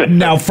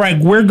 Now,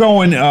 Frank, we're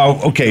going.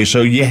 Okay,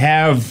 so you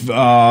have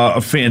a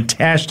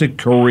fantastic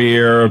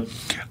career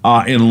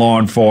in law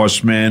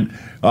enforcement.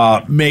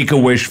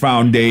 Make-A-Wish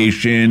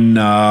Foundation,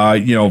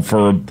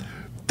 for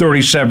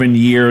 37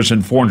 years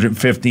and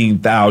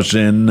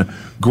 415,000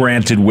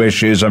 granted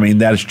wishes. I mean,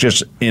 that's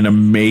just an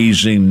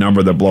amazing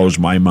number that blows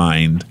my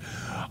mind.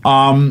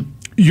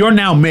 You're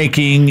now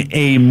making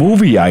a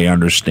movie, I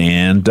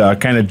understand,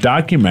 kind of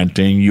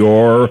documenting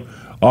your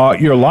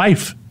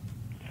life.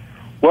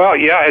 Well,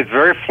 yeah, it's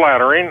very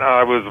flattering.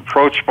 I was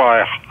approached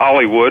by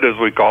Hollywood, as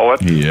we call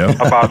it,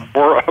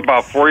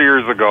 about 4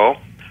 years ago.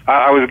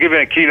 I was giving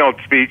a keynote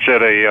speech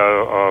at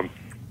a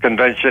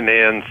convention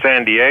in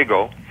San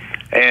Diego,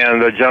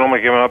 and the gentleman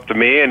came up to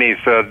me and he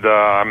said,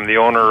 I'm the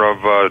owner of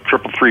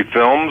 333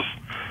 Films,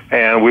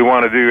 and we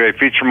want to do a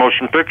feature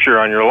motion picture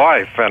on your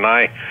life. And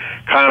I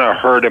kind of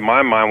heard in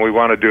my mind, we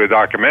want to do a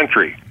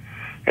documentary.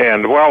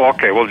 And, well,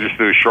 okay, we'll just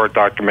do a short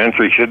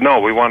documentary. He said, no,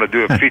 we want to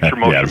do a feature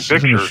motion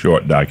picture. A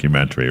short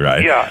documentary,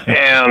 right? Yeah,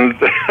 and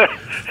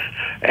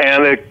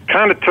and it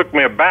kind of took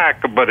me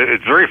aback, but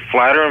it's very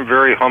flattering,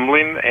 very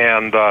humbling,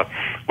 and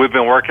we've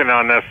been working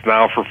on this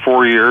now for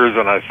 4 years,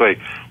 and I say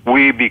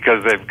we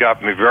because they've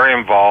got me very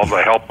involved.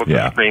 I help with the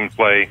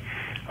screenplay.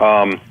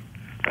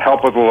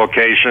 help with the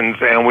locations,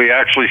 and we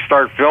actually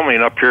start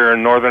filming up here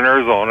in northern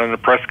Arizona in the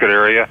Prescott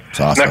area.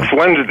 Awesome. Next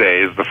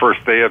Wednesday is the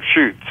first day of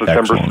shoot,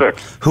 September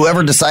 6th.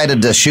 Whoever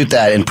decided to shoot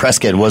that in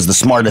Prescott was the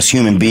smartest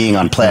human being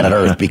on planet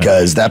Earth,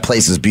 because that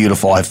place is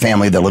beautiful. I have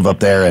family that live up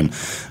there, and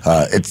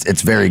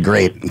it's very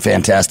great and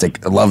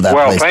fantastic. I love that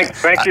place. Well,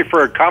 thank you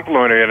for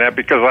complimenting that,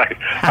 because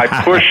I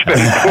pushed and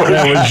pushed.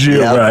 That was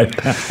you, right?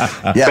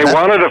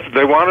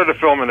 They wanted to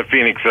film in the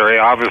Phoenix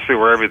area, obviously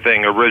where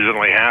everything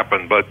originally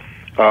happened, but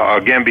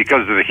again,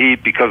 because of the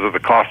heat, because of the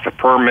cost of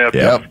permits,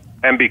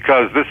 and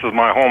because this is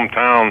my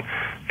hometown,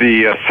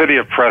 the city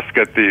of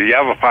Prescott, the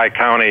Yavapai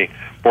County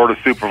Board of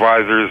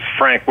Supervisors,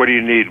 Frank, what do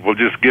you need? We'll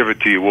just give it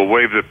to you. We'll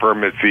waive the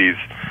permit fees.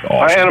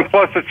 Awesome. And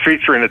plus, it's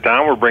featuring the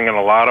town. We're bringing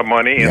a lot of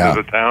money into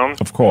the town.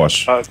 Of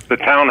course. The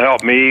town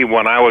helped me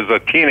when I was a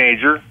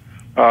teenager.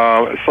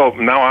 So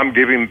now I'm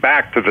giving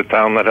back to the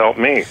town that helped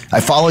me. I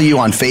follow you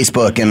on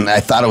Facebook, and I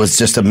thought it was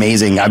just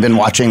amazing. I've been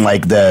watching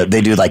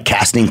they do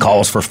casting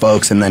calls for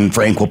folks, and then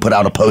Frank will put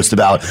out a post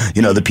about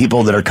the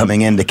people that are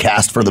coming in to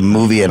cast for the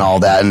movie and all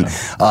that. And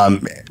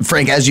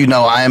Frank, as you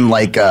know, I am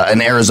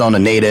an Arizona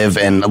native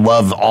and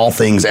love all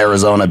things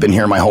Arizona. I've been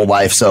here my whole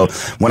life. So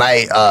when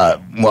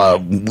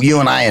you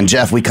and I and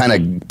Jeff, we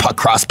kind of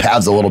crossed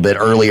paths a little bit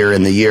earlier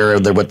in the year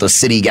with the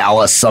City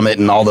Gala Summit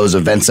and all those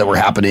events that were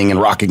happening, and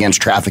Rock Against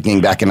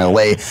Trafficking back in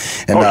LA,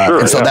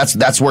 and so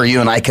that's where you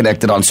and I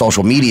connected on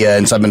social media,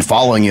 and so I've been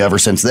following you ever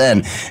since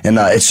then, and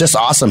it's just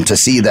awesome to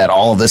see that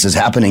all of this is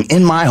happening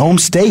in my home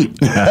state.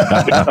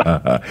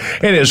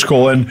 It is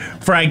cool, and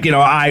Frank,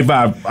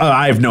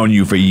 I've known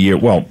you for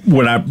years. Well,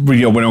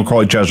 we don't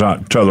call each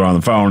other on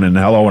the phone and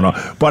hello and all,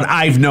 but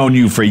I've known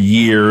you for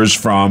years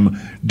from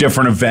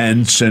different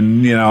events,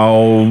 and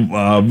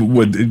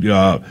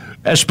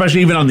especially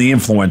even on the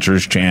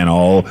Influencers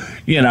channel,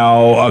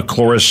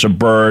 Clarissa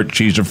Burt,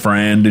 she's a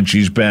friend,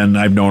 and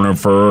I've known her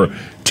for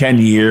 10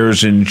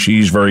 years, and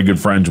she's very good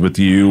friends with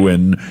you,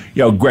 and,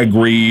 Greg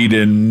Reed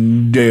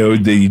and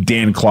the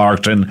Dan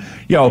Clarkson.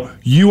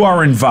 You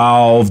are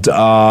involved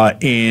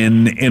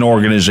in an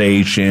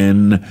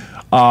organization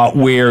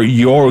where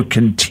you're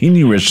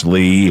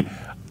continuously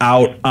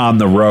out on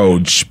the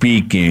road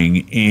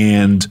speaking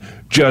and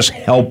just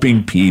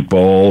helping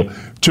people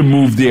to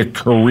move their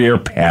career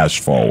paths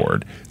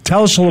forward.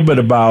 Tell us a little bit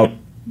about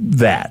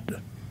that.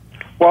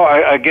 Well,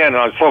 I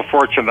was so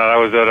fortunate. I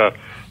was at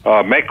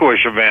a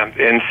Make-A-Wish event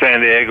in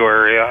San Diego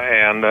area,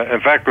 and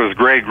in fact, it was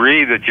Greg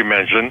Reed that you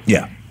mentioned.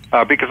 Yeah.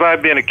 Because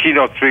I've been a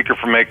keynote speaker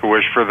for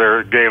Make-A-Wish for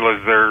their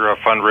galas, their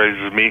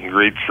fundraisers, meet and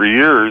greets for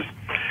years.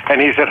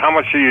 And he said, "How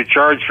much do you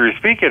charge for your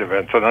speaking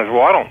events?" And I said,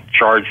 "Well, I don't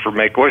charge for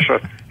Make-A-Wish.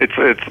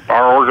 It's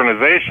our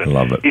organization." I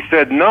love it. He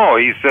said, "No."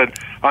 He said,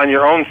 "On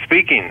your own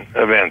speaking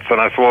events."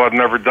 And I said, "Well, I've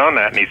never done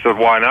that." And he said,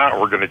 "Why not?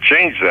 We're going to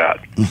change that."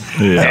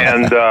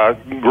 And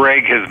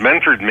Greg has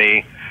mentored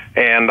me,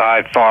 and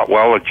I thought,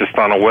 well, it's just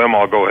on a whim,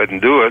 I'll go ahead and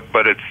do it.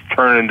 But it's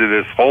turned into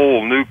this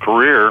whole new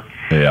career,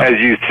 as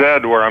you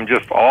said, where I'm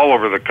just all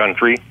over the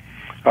country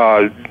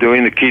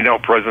doing the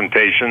keynote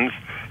presentations.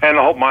 And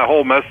my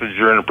whole message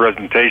during the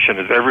presentation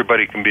is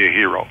everybody can be a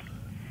hero.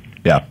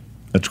 Yeah,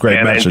 that's a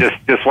great message. And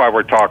just why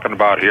we're talking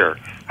about here,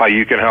 how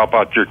you can help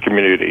out your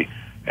community.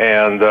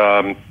 And,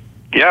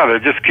 they're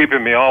just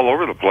keeping me all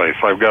over the place.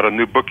 I've got a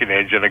new booking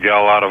agent, a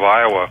gal out of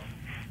Iowa,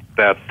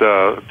 that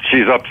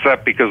she's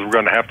upset because we're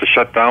going to have to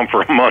shut down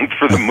for a month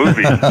for the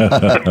movie.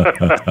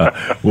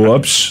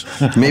 Whoops.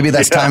 Maybe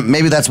that's time.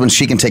 Maybe that's when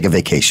she can take a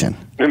vacation.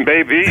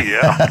 Maybe,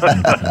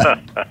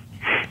 yeah.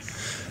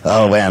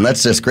 Oh, man,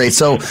 that's just great.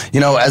 So,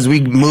 as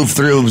we move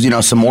through,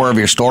 some more of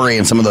your story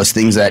and some of those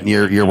things that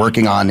you're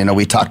working on,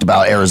 we talked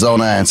about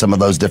Arizona and some of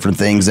those different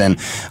things. And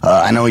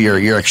I know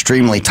you're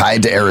extremely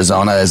tied to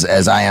Arizona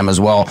as I am as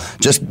well.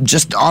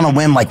 Just on a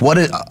whim, what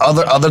is,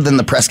 other than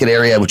the Prescott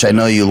area, which I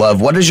know you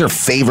love, what is your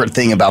favorite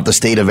thing about the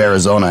state of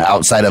Arizona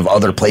outside of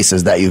other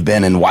places that you've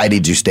been, and why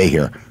did you stay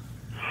here?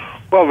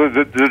 Well,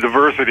 the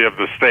diversity of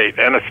the state,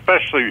 and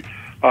especially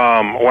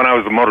when I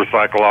was a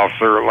motorcycle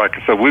officer, like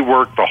I said, we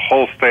worked the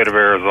whole state of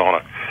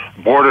Arizona,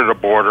 border to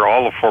border,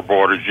 all the four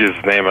borders, you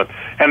just name it,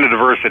 and the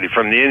diversity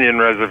from the Indian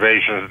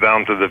reservations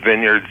down to the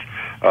vineyards,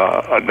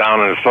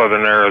 down in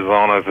southern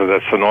Arizona to the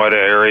Sonoyta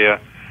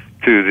area,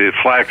 to the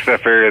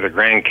Flagstaff area, the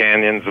Grand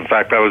Canyons. In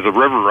fact, I was a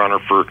river runner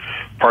for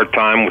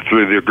part-time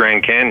through the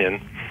Grand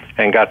Canyon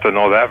and got to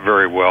know that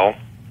very well.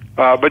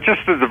 But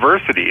just the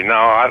diversity.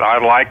 Now, I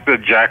like the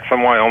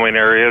Jackson, Wyoming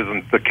areas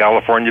and the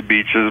California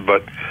beaches,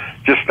 but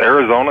just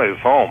Arizona is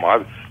home.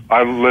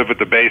 I live at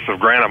the base of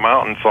Granite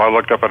Mountain, so I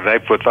look up at an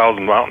 8-foot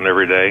thousand mountain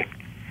every day.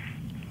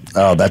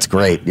 Oh, that's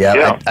great.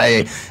 Yeah.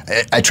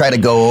 I try to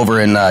go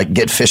over and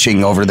get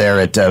fishing over there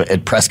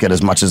at Prescott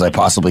as much as I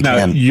possibly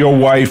can. Your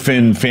wife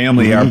and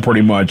family are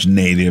pretty much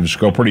natives,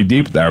 go pretty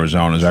deep with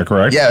Arizona, is that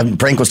correct? Yeah,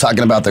 Frank was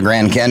talking about the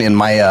Grand Canyon.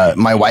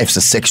 My wife's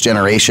a sixth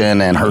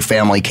generation, and her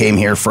family came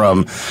here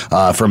from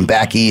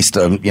back east,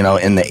 in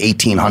the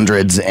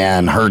 1800s,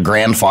 and her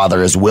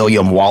grandfather is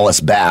William Wallace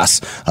Bass,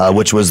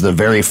 which was the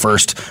very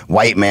first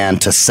white man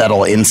to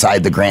settle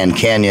inside the Grand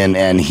Canyon,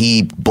 and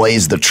he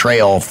blazed the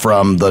trail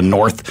from the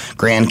north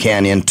Grand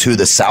Canyon to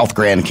the South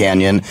Grand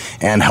Canyon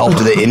and helped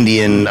the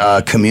Indian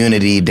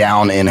community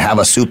down in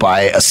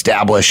Havasupai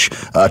establish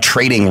a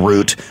trading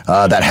route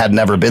that had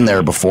never been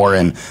there before.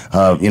 And,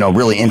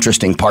 really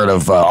interesting part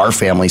of our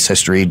family's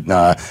history,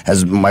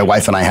 as my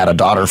wife and I had a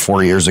daughter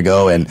 4 years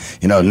ago, and,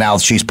 now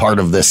she's part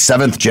of the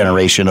 7th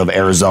generation of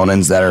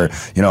Arizonans that are,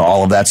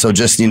 all of that. So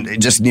just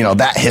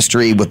that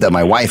history that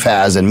my wife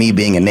has and me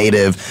being a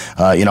native,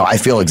 I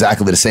feel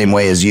exactly the same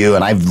way as you.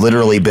 And I've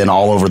literally been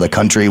all over the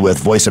country with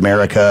Voice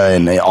America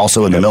and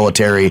also in the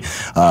military.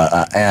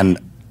 And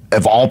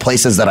of all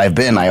places that I've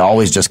been, I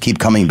always just keep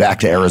coming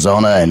back to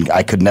Arizona, and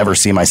I could never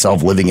see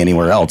myself living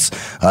anywhere else.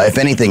 If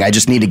anything, I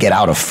just need to get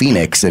out of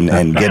Phoenix and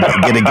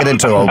get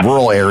into a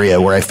rural area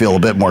where I feel a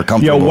bit more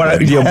comfortable.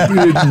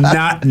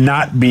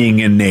 Not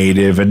being a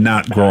native and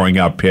not growing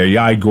up here.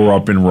 Yeah, I grew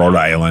up in Rhode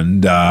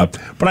Island,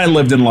 but I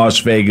lived in Las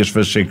Vegas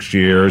for 6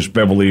 years,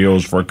 Beverly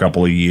Hills for a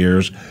couple of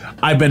years.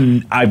 I've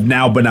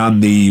now been on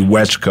the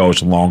West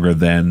Coast longer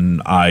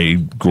than I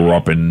grew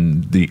up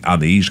on the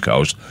East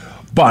Coast,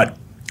 but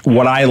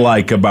what I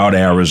like about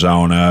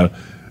Arizona,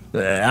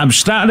 I'm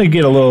starting to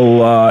get a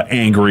little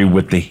angry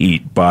with the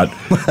heat, but,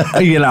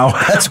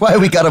 That's why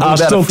we got to move I'll out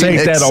still of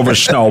Phoenix. take that over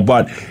snow,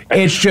 but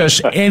it's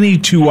just any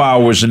 2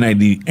 hours in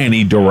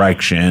any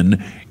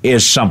direction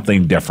is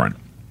something different.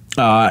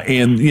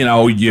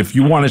 If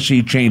you want to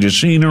see change of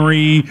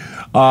scenery,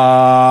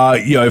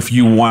 if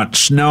you want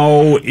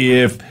snow,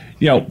 it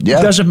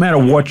doesn't matter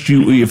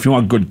if you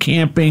want good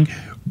camping,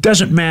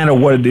 doesn't matter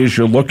what it is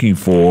you're looking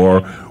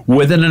for.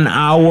 Within an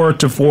hour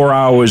to 4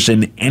 hours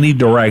in any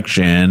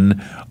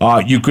direction,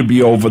 you could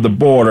be over the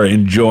border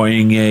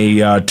enjoying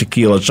a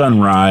tequila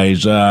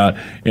sunrise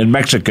in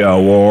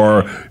Mexico,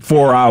 or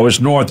 4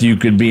 hours north you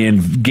could be in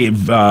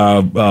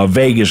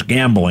Vegas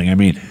gambling. I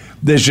mean,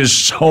 there's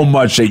just so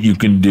much that you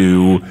can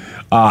do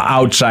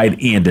outside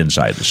and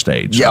inside the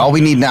state. Yeah, all we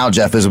need now,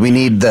 Jeff, is we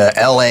need the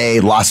L.A.,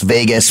 Las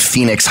Vegas,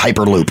 Phoenix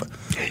Hyperloop.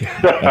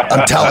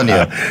 I'm telling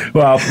you.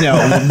 Well,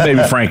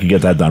 maybe Frank can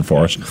get that done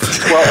for us.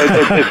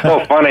 Well, it's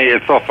so funny.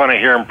 It's so funny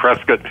here in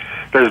Prescott.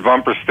 There's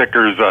bumper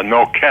stickers,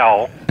 no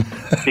Cal,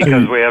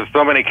 because we have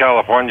so many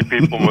California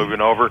people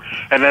moving over.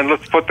 And then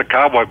let's put the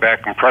cowboy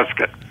back in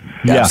Prescott.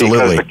 Yeah,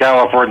 absolutely. Because the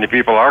California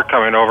people are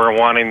coming over and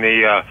wanting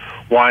the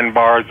wine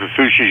bars, the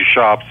sushi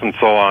shops, and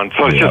so on.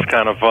 So it's just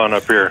kind of fun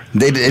up here.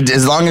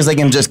 As long as they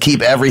can just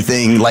keep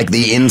everything like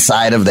the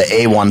inside of the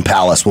A1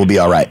 Palace, we'll be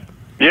all right.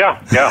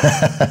 Yeah.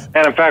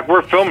 And in fact,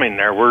 we're filming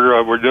there.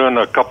 We're doing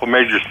a couple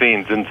major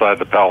scenes inside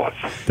the palace.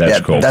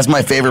 That's cool. That's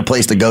my favorite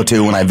place to go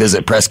to when I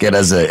visit Prescott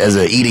as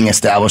a eating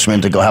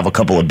establishment, to go have a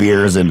couple of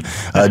beers. And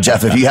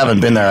Jeff, if you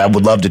haven't been there, I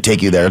would love to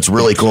take you there. It's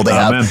really cool. They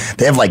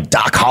have like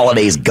Doc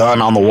Holliday's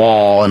gun on the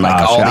wall and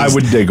like all these. I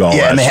would dig all that.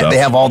 Yeah, and stuff. They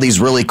have all these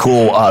really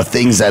cool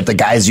things that the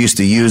guys used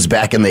to use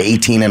back in the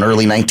 18 and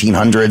early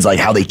 1900s, like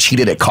how they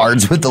cheated at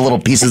cards with the little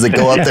pieces that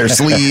go up their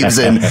sleeves,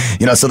 and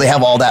so they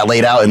have all that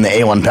laid out in the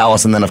A1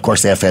 Palace. And then of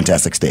course they have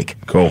fantastic steak.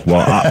 Cool.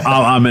 Well,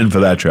 I'm in for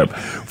that trip.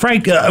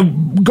 Frank,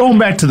 going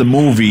back to the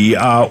movie,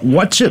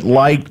 what's it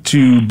like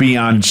to be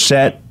on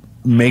set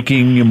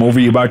making a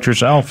movie about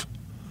yourself?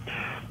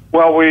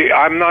 Well,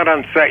 I'm not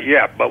on set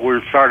yet, but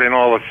we're starting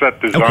all the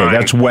set design. Okay,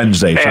 that's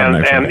Wednesday. And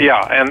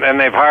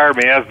they've hired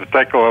me as the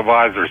technical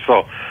advisor,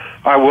 so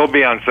I will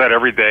be on set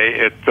every day.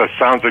 It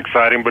sounds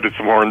exciting, but it's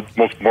the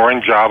most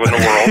boring job in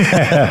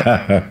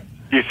the world.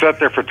 You sit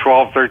there for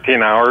 12,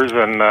 13 hours,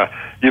 and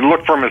you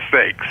look for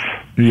mistakes.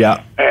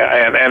 Yeah.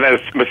 And as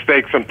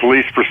mistakes in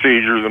police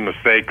procedures and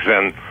mistakes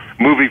in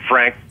movie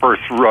Frank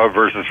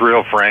versus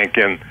real Frank,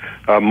 and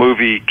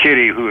movie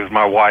Kitty, who is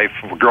my wife,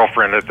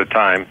 girlfriend at the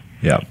time.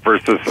 Yeah. But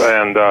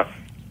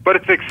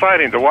it's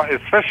exciting to watch,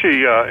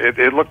 especially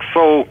it looks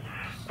so,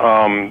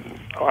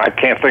 I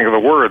can't think of the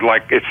word,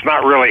 like it's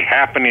not really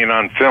happening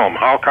on film.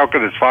 How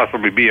could this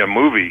possibly be a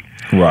movie?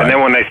 Right. And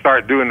then when they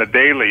start doing the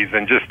dailies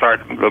and just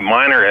start the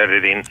minor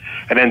editing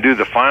and then do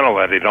the final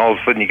editing, all of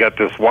a sudden you got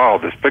this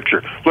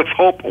picture. Let's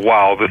hope,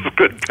 this is a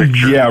good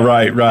picture. Yeah,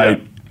 right. Yeah.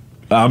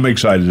 I'm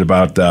excited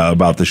about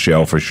the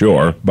show for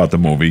sure, about the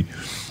movie.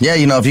 Yeah,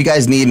 if you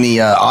guys need any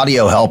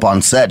audio help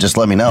on set, just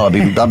let me know.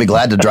 I'll be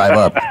glad to drive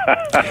up.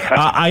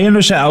 I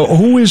understand.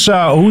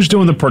 Who's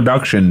doing the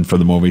production for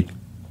the movie?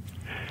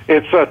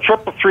 It's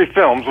 333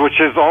 Films, which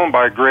is owned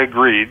by Greg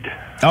Reed.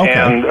 Okay.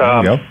 And there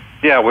you go.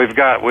 yeah, we've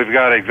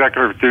got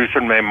executive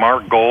producer named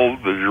Mark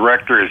Gold. The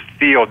director is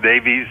Theo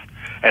Davies,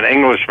 an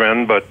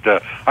Englishman, but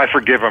I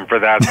forgive him for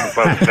that since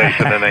I was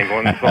stationed in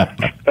England. So.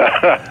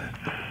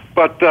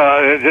 But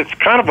it's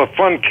kind of a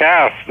fun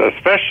cast,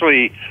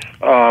 especially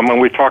when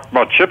we talked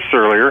about Chips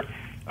earlier.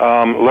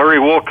 Larry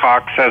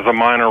Wilcox has a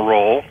minor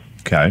role.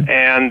 Okay.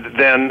 And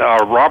then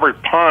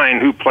Robert Pine,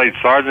 who played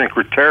Sergeant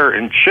Crater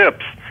in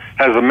Chips,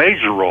 has a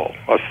major role,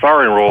 a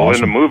starring role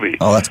in the movie.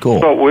 Oh, that's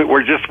cool. So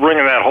we're just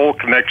bringing that whole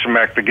connection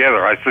back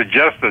together. I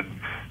suggested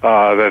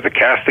that the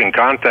casting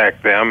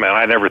contact them, and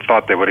I never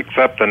thought they would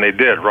accept, and they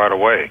did right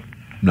away.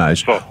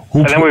 Nice. So,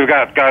 and then we've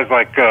got guys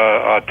like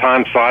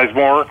Tom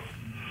Sizemore,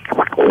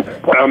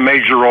 a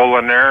major role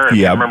in there. If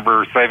you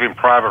remember Saving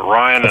Private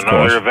Ryan and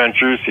other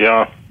adventures,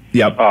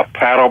 Yep.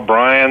 Pat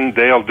O'Brien,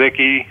 Dale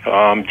Dickey,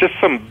 just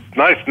some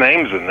nice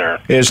names in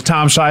there. Is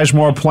Tom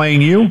Sizemore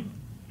playing you?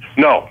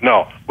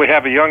 No. We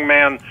have a young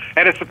man,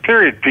 and it's a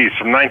period piece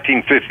from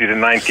 1950 to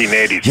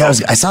 1980. Yeah,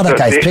 I saw that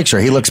guy's picture.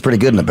 He looks pretty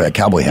good in a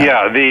cowboy hat.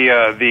 Yeah,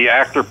 the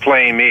actor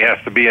playing me has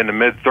to be in the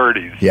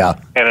mid-30s. Yeah.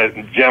 And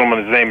a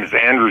gentleman, his name is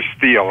Andrew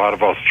Steele out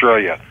of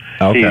Australia.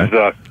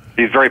 Okay.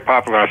 He's very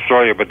popular in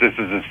Australia, but this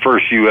is his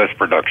first U.S.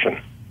 production.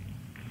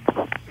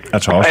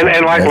 That's awesome.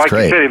 And like you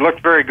great. said, he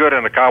looked very good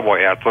in the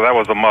cowboy hat, so that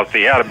was a must.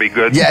 He had to be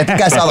good. Yeah, I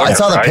think I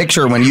saw the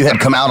picture when you had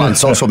come out on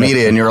social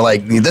media, and you were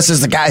like, "This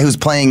is the guy who's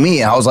playing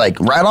me." And I was like,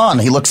 "Right on!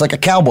 He looks like a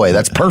cowboy.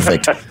 That's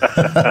perfect."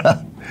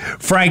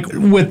 Frank,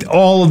 with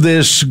all of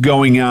this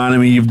going on, I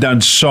mean, you've done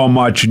so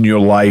much in your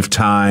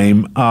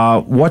lifetime.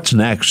 What's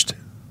next?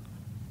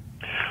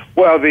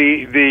 Well,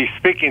 the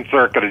speaking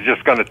circuit is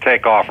just going to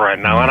take off right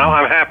now, and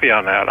I'm happy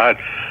on that.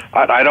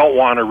 I don't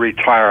want to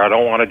retire. I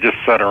don't want to just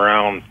sit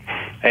around.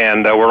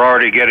 And we're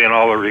already getting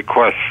all the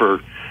requests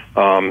for,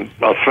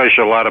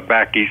 especially a lot of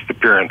back east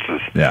appearances.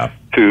 Yeah.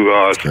 To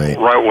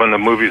right when the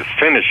movie is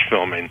finished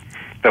filming,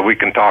 that we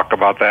can talk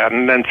about that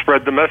and then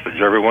spread the message.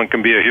 Everyone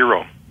can be a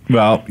hero.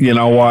 Well, you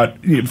know what,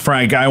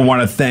 Frank, I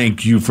want to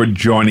thank you for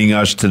joining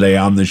us today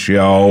on the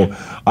show.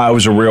 It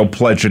was a real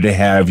pleasure to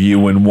have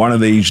you. And one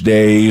of these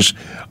days,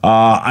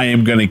 I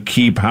am going to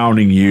keep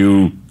hounding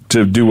you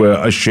to do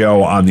a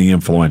show on the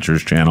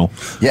Influencers channel.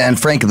 Yeah, and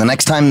Frank, the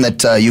next time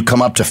that you come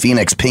up to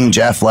Phoenix, ping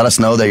Jeff. Let us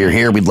know that you're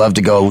here. We'd love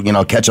to go,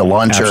 catch a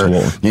lunch.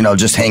 Absolutely. Or,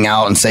 just hang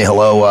out and say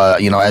hello.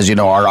 As you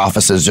know, our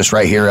office is just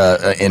right here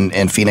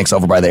in Phoenix,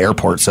 over by the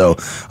airport. So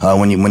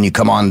when you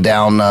come on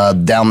down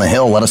the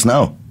hill, let us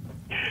know.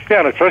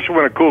 Yeah, and especially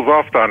when it cools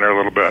off down there a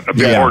little bit. I'd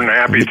be more than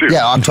happy to.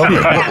 Yeah, October.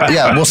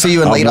 Yeah, we'll see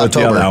you in late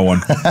October. That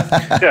one.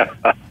 Yeah.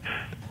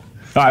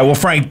 All right, well,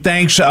 Frank,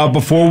 thanks.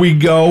 Before we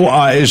go,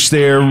 is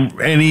there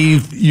any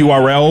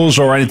URLs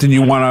or anything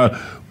you want to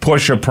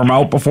push or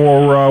promote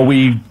before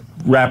we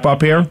wrap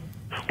up here?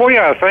 Well,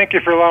 yeah, thank you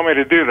for allowing me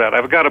to do that.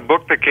 I've got a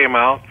book that came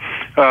out.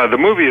 The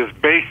movie is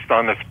based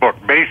on this book,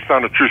 based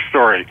on a true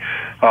story.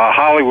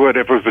 Hollywood,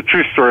 if it was a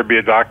true story, it'd be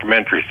a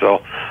documentary,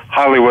 so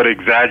Hollywood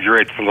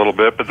exaggerates a little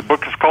bit, but the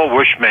book is called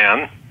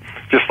Wishman,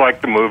 just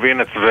like the movie,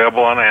 and it's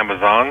available on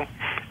Amazon.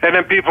 And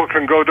then people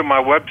can go to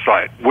my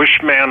website,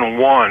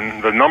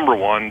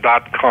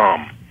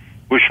 wishman1.com,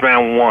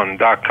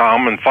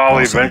 wishman1.com, and follow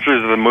the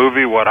adventures of the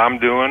movie, what I'm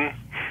doing.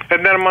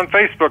 And then I'm on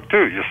Facebook,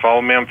 too. Just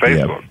follow me on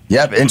Facebook.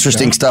 Yep,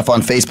 interesting stuff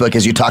on Facebook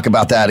as you talk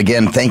about that.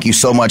 Again, thank you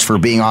so much for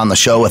being on the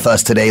show with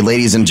us today.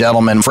 Ladies and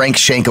gentlemen, Frank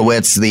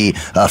Shankowitz, the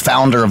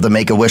founder of the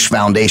Make-A-Wish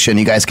Foundation.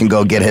 You guys can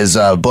go get his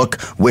book,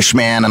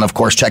 Wishman, and, of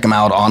course, check him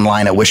out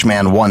online at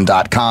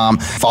wishman1.com.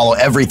 Follow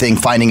everything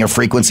Finding Your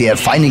Frequency at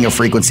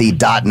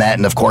findingyourfrequency.net,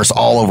 and, of course,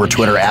 all over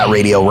Twitter at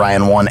Radio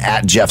Ryan 1,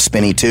 at Jeff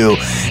Spinney 2.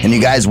 And you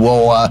guys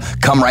will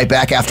come right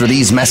back after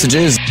these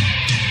messages.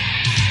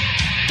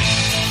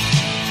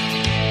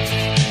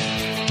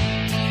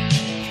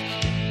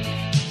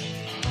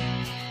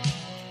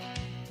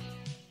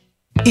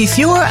 If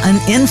you're an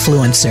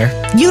influencer,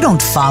 you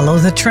don't follow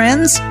the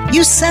trends,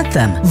 you set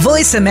them.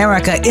 Voice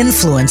America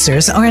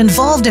influencers are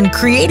involved in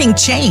creating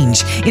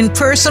change in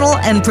personal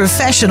and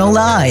professional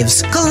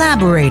lives,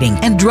 collaborating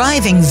and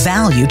driving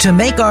value to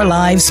make our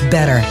lives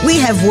better. We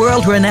have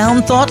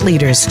world-renowned thought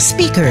leaders,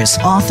 speakers,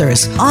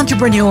 authors,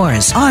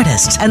 entrepreneurs,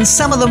 artists, and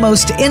some of the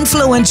most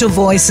influential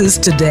voices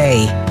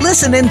today.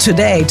 Listen in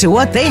today to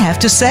what they have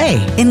to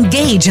say.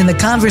 Engage in the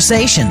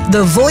conversation.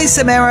 The Voice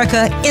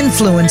America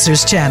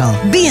Influencers Channel.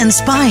 Be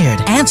inspired.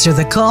 Answer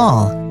the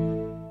call.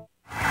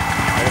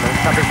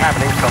 Something's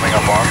happening coming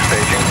up on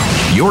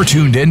staging. You're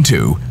tuned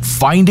into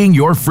Finding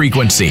Your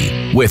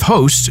Frequency with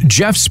hosts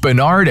Jeff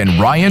Spinard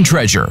and Ryan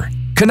Treasure.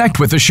 Connect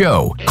with the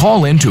show.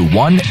 Call in to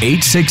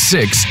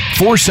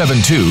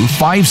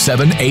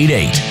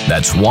 1-866-472-5788.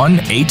 That's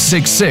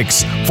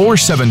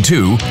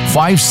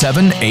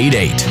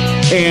 1-866-472-5788.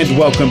 And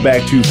welcome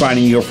back to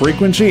Finding Your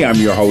Frequency. I'm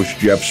your host,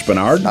 Jeff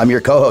Spinard. I'm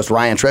your co-host,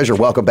 Ryan Treasure.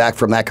 Welcome back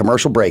from that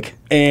commercial break.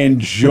 And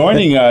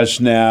joining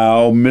us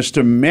now,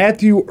 Mr.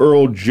 Matthew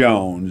Earl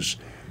Jones.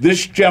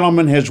 This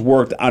gentleman has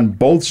worked on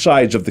both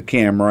sides of the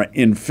camera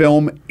in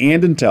film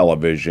and in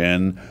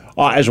television,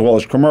 as well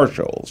as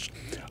commercials.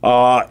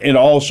 And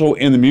also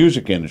in the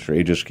music industry.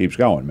 It just keeps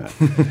going, man.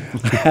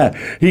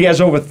 He has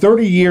over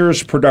 30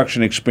 years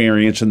production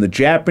experience in the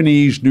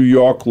Japanese, New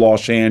York,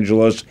 Los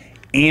Angeles,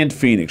 and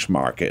Phoenix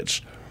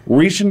markets.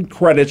 Recent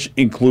credits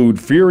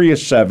include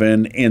Furious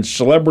 7 and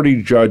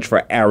celebrity judge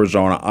for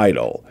Arizona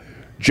Idol.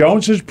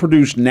 Jones has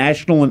produced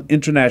national and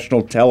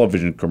international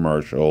television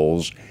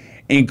commercials,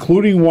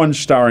 including one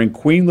starring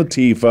Queen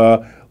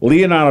Latifah,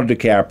 Leonardo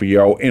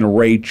DiCaprio, and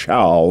Ray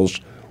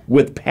Charles,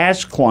 with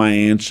past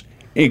clients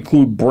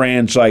include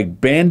brands like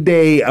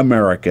Band-Aid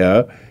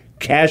America,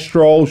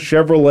 Castrol,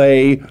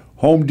 Chevrolet,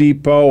 Home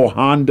Depot,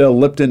 Honda,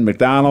 Lipton,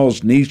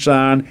 McDonald's,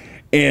 Nissan,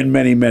 and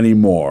many, many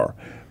more.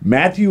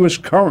 Matthew is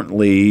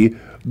currently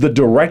the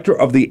director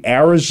of the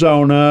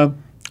Arizona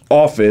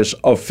Office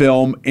of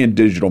Film and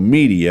Digital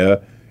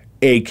Media,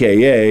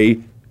 a.k.a.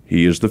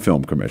 He is the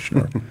film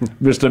commissioner.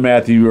 Mr.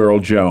 Matthew Earl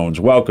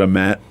Jones. Welcome,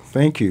 Matt.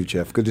 Thank you,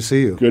 Jeff. Good to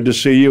see you. Good to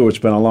see you. It's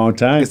been a long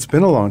time. It's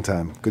been a long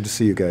time. Good to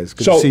see you guys.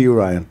 Good to see you,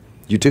 Ryan.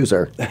 You too,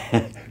 sir.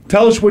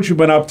 Tell us what you've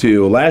been up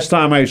to. Last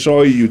time I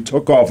saw you, you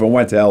took off and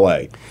went to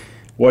L.A.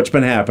 What's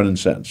been happening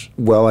since?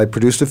 Well, I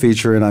produced a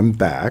feature and I'm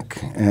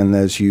back. And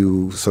as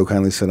you so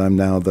kindly said, I'm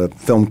now the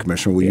film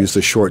commissioner. We use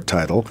the short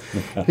title.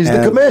 He's the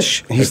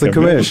commish. He's the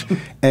commish.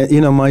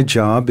 And, my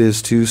job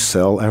is to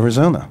sell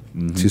Arizona,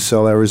 to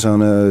sell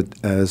Arizona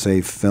as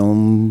a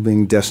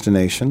filming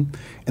destination.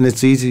 And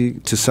it's easy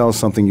to sell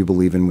something you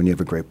believe in when you have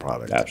a great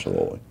product.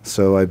 Absolutely.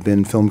 So I've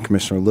been film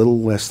commissioner a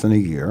little less than a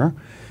year.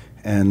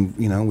 And,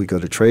 we go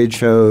to trade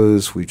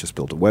shows. We just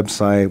built a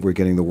website. We're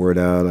getting the word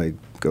out. I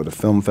go to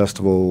film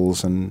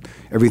festivals and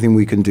everything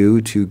we can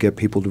do to get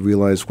people to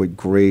realize what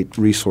great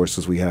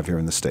resources we have here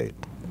in the state.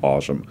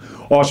 Awesome.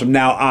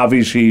 Now,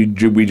 obviously,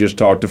 we just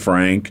talked to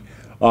Frank,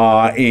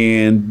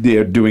 and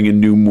they're doing a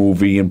new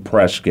movie in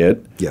Prescott.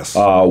 Yes.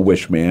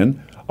 Wishman.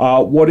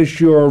 What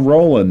is your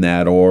role in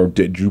that, or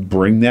did you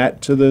bring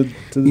that to the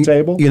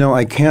table?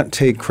 I can't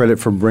take credit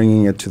for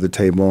bringing it to the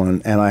table,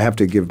 and I have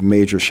to give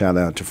major shout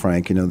out to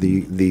Frank.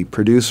 The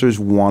producers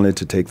wanted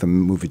to take the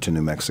movie to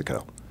New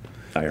Mexico.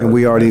 And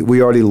we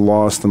already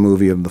lost the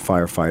movie of the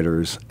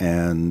firefighters,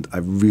 and I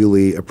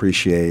really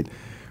appreciate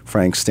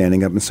Frank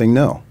standing up and saying,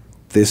 no,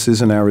 this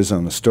is an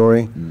Arizona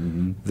story.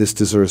 This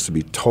deserves to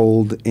be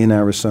told in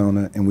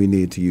Arizona, and we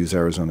need to use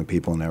Arizona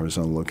people in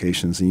Arizona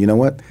locations. And you know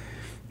what?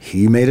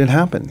 He made it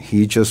happen.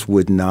 He just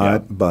would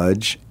not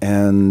budge,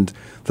 and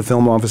the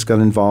film office got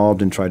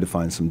involved and tried to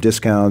find some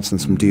discounts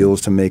and some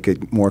deals to make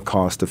it more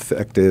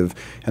cost-effective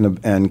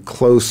and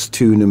close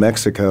to New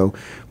Mexico.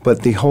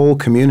 But the whole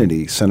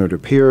community, Senator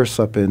Pierce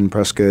up in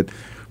Prescott,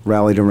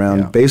 rallied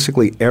around.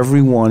 Basically,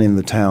 everyone in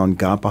the town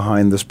got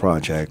behind this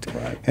project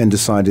and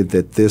decided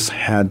that this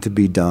had to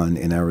be done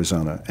in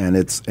Arizona.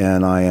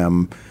 And I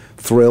am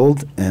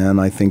thrilled, and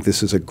I think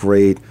this is a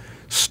great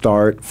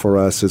start for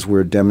us as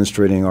we're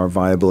demonstrating our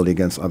viability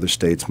against other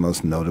states,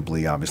 most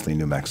notably, obviously,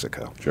 New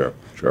Mexico. Sure.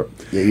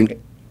 Yeah,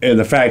 and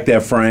the fact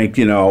that Frank,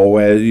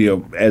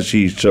 as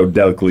he so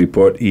delicately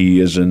put, he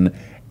is an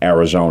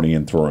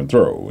Arizonian through and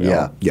through.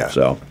 Yeah.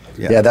 So.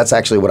 Yeah, that's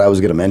actually what I was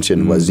going to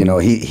mention was,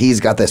 he's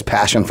got this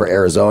passion for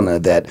Arizona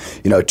that,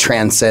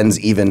 transcends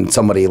even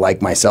somebody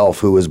like myself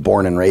who was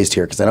born and raised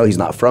here, because I know he's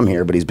not from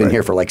here, but he's been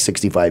here for like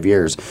 65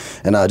 years.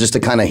 And just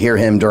to kind of hear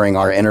him during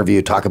our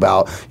interview talk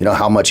about,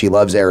 how much he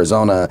loves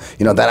Arizona,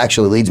 that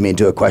actually leads me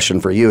into a question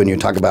for you. And you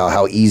talk about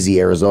how easy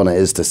Arizona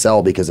is to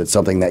sell because it's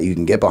something that you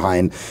can get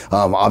behind.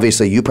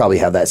 Obviously, you probably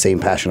have that same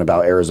passion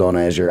about Arizona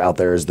as you're out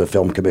there as the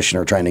film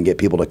commissioner trying to get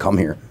people to come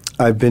here.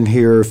 I've been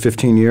here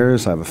 15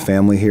 years. I have a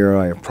family here.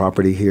 I have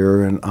property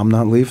here, and I'm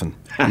not leaving.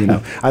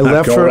 I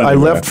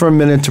left for a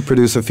minute to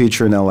produce a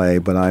feature in L.A.,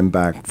 but I'm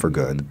back for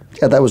good.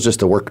 Yeah, that was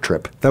just a work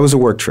trip. That was a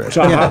work trip.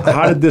 So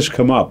how did this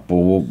come up?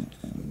 Well,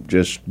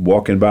 just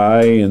walking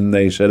by, and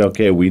they said,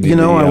 "Okay, we need."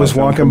 I was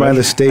walking by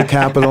the state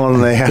capitol,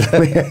 and they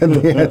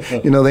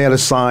had a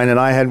sign, and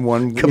I had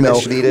one.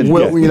 Needed.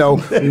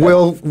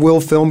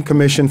 Will film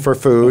commission for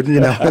food.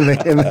 And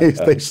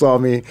they saw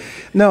me.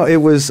 No, it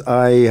was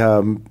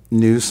I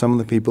knew some of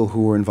the people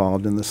who were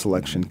involved in the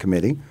selection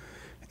committee,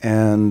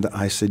 and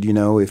I said,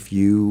 if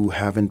you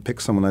haven't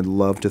picked someone, I'd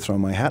love to throw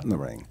my hat in the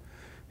ring.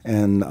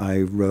 And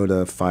I wrote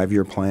a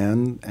 5-year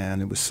plan,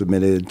 and it was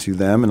submitted to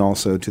them and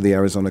also to the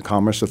Arizona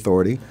Commerce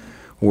Authority,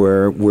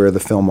 where the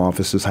film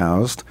office is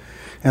housed.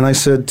 And I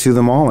said to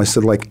them all,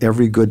 like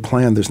every good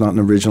plan, there's not an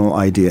original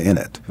idea in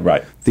it.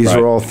 Right. These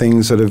are all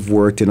things that have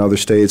worked in other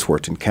states,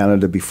 worked in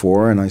Canada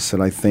before. And I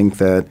said, I think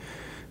that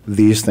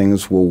these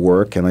things will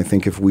work, and I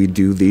think if we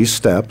do these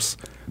steps,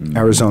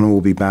 Arizona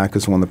will be back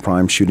as one of the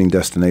prime shooting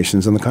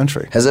destinations in the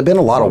country. Has it been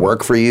a lot of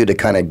work for you to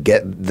kind of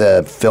get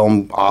the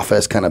film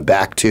office kind of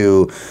back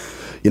to,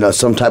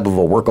 some type of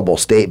a workable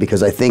state?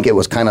 Because I think it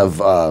was kind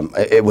of,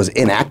 it was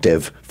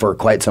inactive for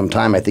quite some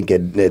time. I think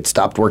it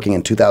stopped working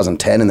in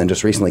 2010 and then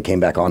just recently came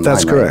back online.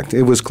 That's correct.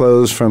 It was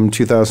closed from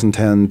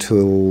 2010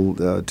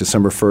 till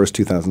December 1st,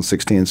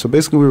 2016. So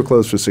basically we were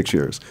closed for 6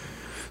 years.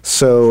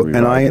 So,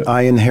 and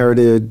I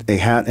inherited a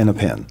hat and a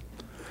pen.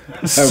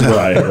 So,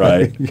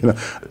 right.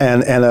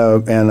 And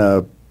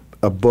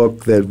a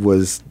book that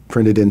was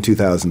printed in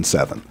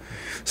 2007.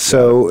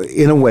 So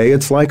in a way,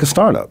 it's like a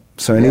startup.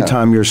 So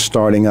anytime you're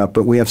starting up,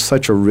 but we have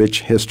such a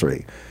rich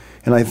history,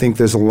 and I think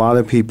there's a lot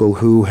of people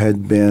who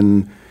had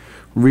been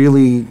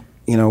really,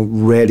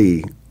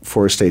 ready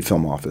for a state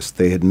film office.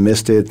 They had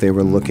missed it. They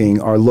were looking.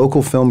 Our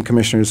local film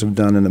commissioners have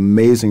done an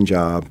amazing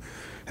job,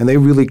 and they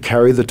really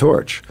carry the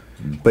torch.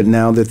 But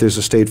now that there's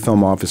a state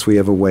film office, we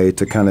have a way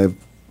to kind of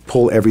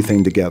pull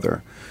everything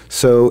together.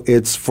 So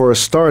it's for a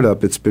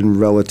startup, it's been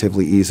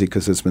relatively easy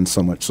because there's been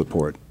so much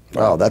support.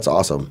 Wow, that's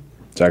awesome.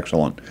 It's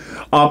excellent.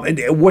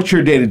 And what's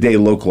your day-to-day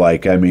look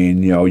like? I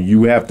mean,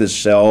 you have to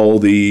sell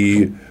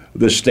the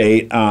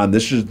state on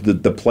this is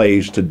the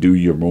place to do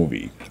your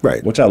movie.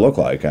 Right. What's that look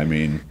like? I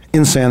mean,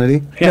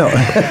 insanity. No,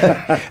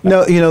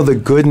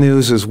 the good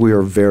news is we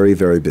are very,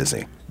 very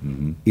busy.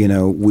 You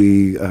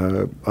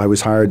know, I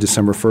was hired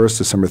December 1st,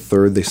 December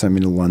 3rd, they sent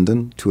me to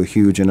London to a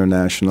huge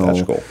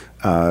international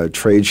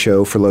trade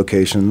show for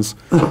locations.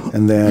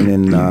 And then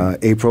in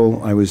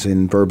April, I was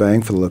in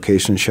Burbank for the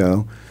location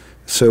show.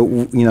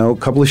 So, you know, a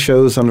couple of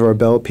shows under our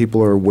belt,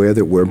 people are aware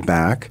that we're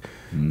back.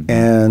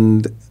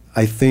 And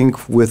I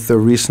think with the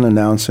recent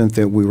announcement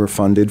that we were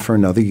funded for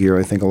another year,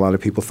 I think a lot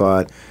of people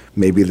thought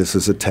maybe this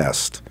is a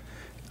test.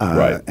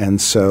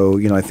 And so,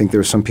 you know, I think there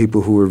were some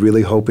people who were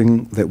really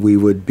hoping that we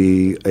would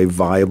be a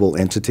viable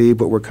entity,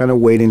 but we're kind of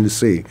waiting to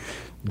see.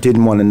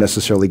 Didn't want to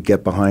necessarily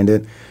get behind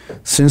it.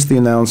 Since the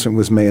announcement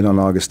was made on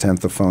August 10th,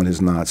 the phone has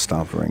not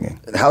stopped ringing.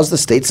 How's the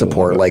state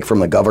support, like from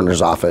the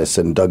governor's office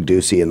and Doug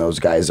Ducey and those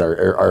guys?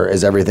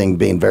 Is everything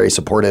being very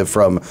supportive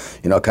from,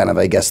 you know, kind of,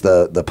 I guess,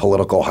 the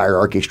political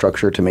hierarchy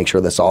structure to make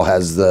sure this all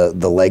has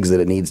the legs that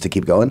it needs to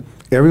keep going?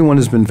 Everyone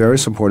has been very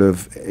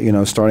supportive, you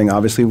know, starting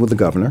obviously with the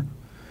governor.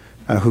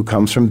 Who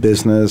comes from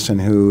business and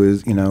who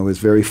is, you know, is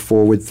very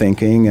forward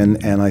thinking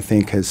and I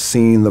think has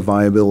seen the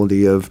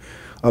viability of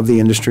the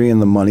industry and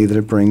the money that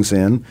it brings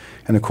in.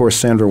 And of course,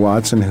 Sandra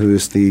Watson, who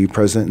is the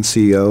president and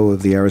CEO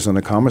of the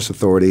Arizona Commerce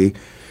Authority,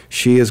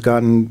 she has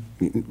gotten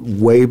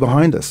way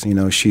behind us. You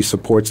know, she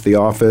supports the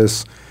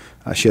office.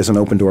 She has an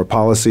open door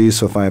policy,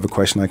 so if I have a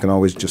question, I can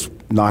always just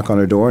knock on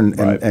her door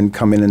and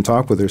come in and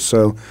talk with her.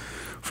 So,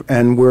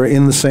 and we're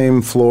in the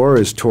same floor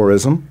as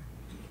tourism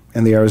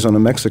and the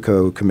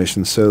Arizona-Mexico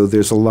Commission. So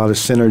there's a lot of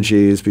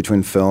synergies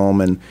between film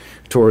and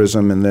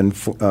tourism and then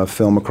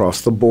film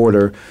across the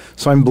border.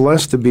 So I'm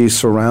blessed to be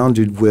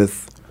surrounded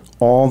with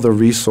all the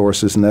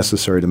resources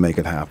necessary to make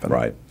it happen.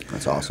 Right.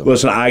 That's awesome.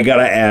 Listen, I got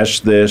to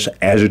ask this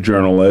as a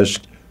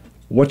journalist.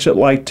 What's it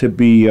like to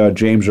be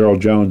James Earl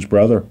Jones'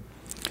 brother?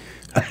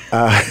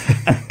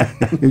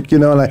 You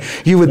know, and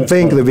you would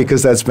think that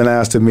because that's been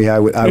asked of me,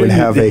 you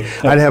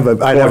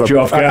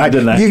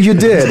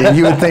did, and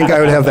you would think I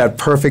would have that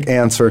perfect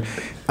answer.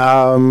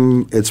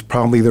 It's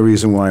probably the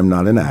reason why I'm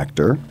not an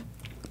actor.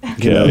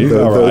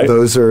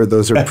 Those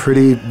are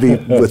pretty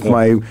with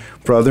my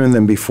brother, and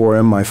then before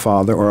him, my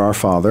father or our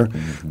father.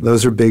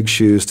 Those are big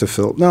shoes to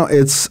fill. No,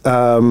 it's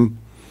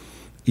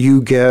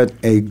you get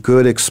a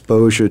good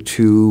exposure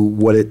to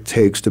what it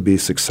takes to be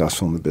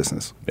successful in the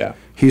business. Yeah.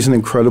 He's an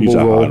incredible He's a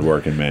role.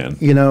 hard-working man.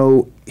 You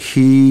know,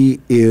 he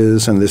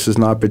is, and this is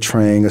not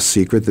betraying a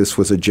secret, this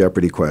was a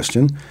Jeopardy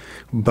question,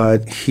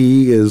 but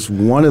he is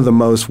one of the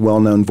most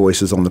well-known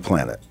voices on the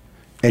planet,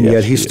 and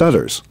yet he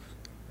stutters.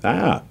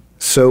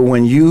 So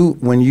when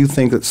you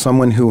think that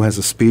someone who has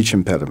a speech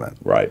impediment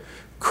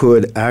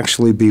could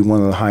actually be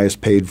one of the highest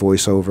paid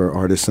voiceover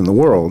artists in the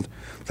world,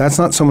 that's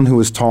not someone who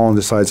is tall and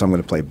decides I'm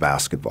going to play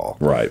basketball.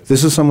 Right.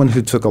 This is someone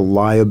who took a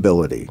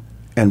liability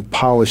and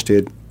polished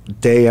it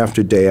day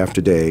after day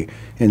after day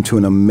into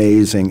an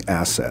amazing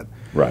asset.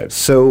 Right.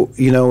 So,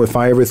 you know, if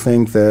I ever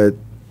think that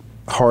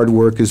hard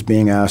work is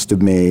being asked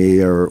of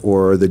me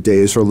or the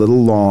days are a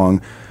little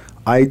long,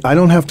 I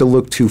don't have to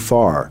look too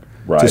far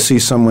to see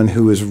someone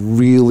who has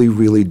really,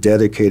 really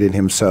dedicated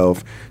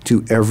himself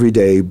to every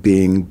day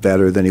being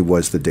better than he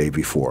was the day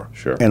before.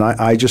 Sure. And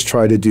I just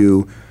try to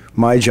do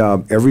my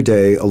job every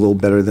day a little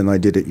better than I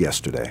did it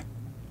yesterday.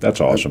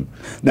 That's awesome.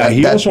 Now,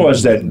 he also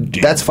has that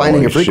deep That's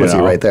finding voice, your frequency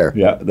right there.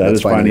 Yeah,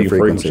 that's finding your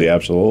frequency,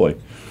 absolutely.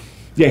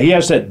 Yeah, he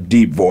has that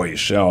deep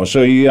voice. You know,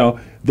 so, you know,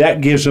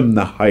 that gives him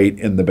the height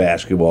in the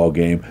basketball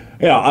game.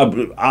 Yeah,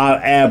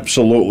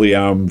 absolutely.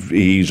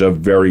 He's a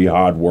very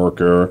hard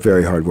worker.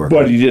 Very hard worker.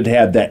 But he did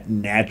have that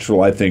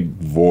natural, I think,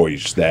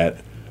 voice that...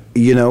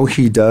 You know,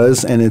 he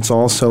does, and it's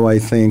also, I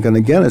think, and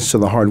again, it's to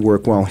the hard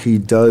work, while he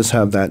does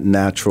have that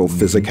natural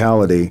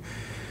physicality,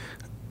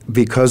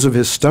 because of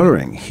his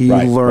stuttering, he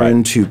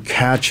learned to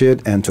catch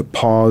it and to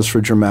pause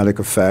for dramatic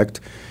effect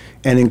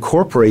and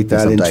incorporate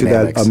that into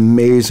dynamics. that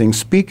amazing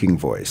speaking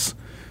voice.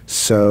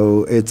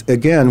 So it's,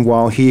 again,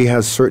 while he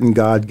has certain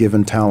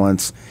God-given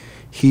talents,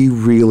 he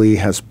really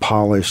has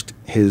polished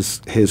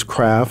his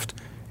craft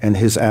and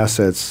his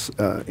assets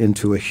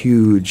into a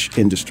huge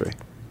industry.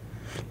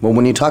 Well,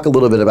 when you talk a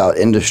little bit about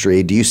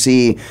industry, do you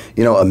see,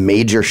 you know, a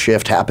major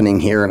shift happening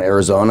here in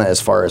Arizona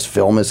as far as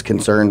film is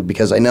concerned?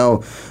 Because I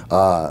know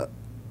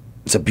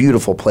it's a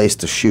beautiful place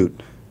to shoot.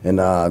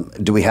 And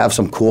do we have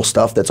some cool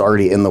stuff that's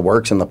already in the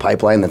works in the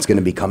pipeline that's going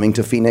to be coming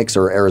to Phoenix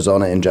or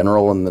Arizona in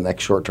general in the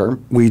next short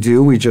term? We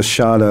do. We just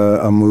shot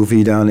a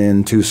movie down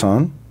in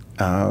Tucson,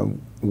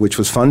 which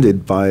was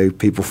funded by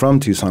people from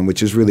Tucson,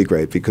 which is really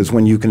great because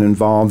when you can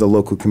involve the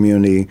local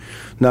community,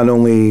 not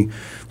only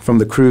from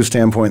the crew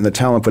standpoint and the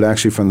talent, but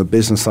actually from the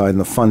business side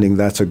and the funding,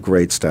 that's a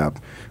great step.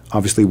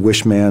 Obviously,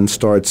 Wishman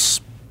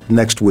starts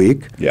next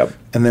week. Yep.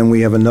 And then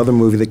we have another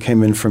movie that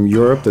came in from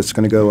Europe that's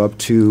going to go up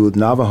to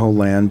Navajo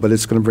land, but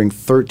it's going to bring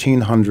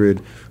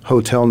 1,300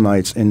 hotel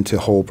nights into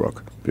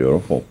Holbrook.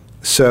 Beautiful.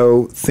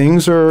 So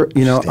things are,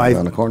 you know,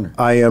 around the corner.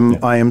 I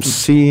am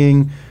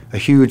seeing a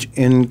huge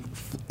increase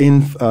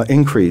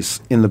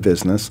in the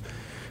business.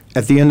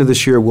 At the end of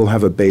this year, we'll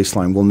have a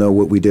baseline. We'll know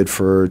what we did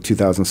for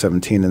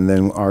 2017, and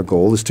then our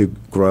goal is to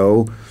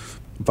grow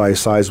by a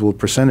sizable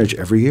percentage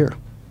every year.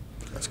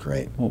 That's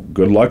great. Well,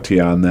 good luck to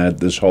you on that.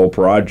 This whole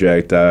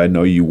project. I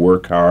know you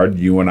work hard.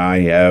 You and I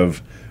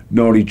have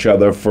known each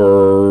other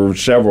for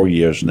several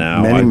years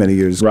now. Many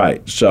years.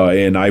 Right. So,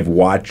 and I've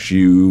watched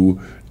you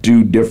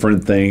do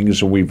different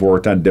things, and we've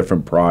worked on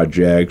different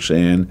projects.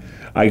 And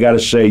I got to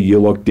say, you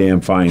look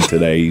damn fine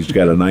today. He's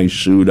got a nice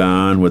suit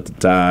on with the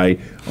tie.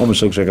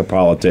 Almost looks like a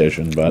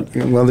politician, but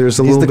well, there's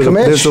a little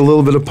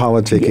bit of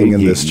politicking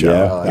in this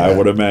job. I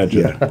would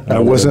imagine. Yeah. I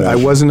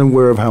wasn't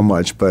aware of how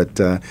much, but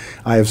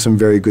I have some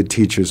very good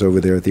teachers over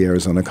there at the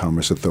Arizona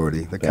Commerce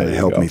Authority that kind of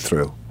helped me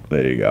through.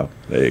 There you go.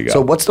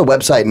 So what's the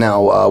website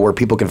now where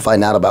people can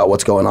find out about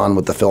what's going on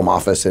with the film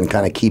office and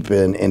kind of keep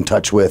in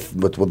touch with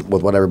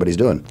what everybody's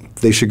doing?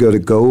 They should go to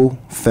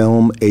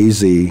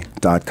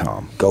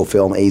gofilmaz.com.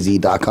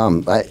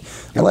 Gofilmaz.com. I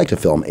like to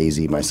film AZ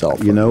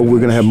myself. We're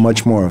going to have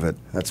much more of it.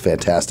 That's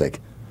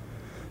fantastic.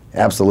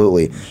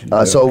 Absolutely.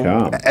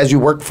 So as you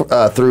work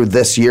through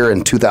this year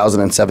in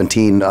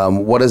 2017,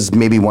 what is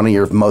maybe one of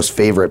your most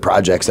favorite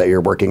projects that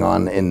you're working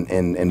on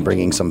in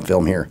bringing some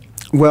film here?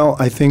 Well,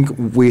 I think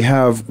we're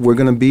going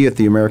to be at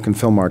the American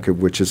Film Market,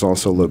 which is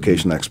also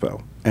Location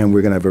Expo. And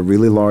we're going to have a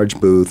really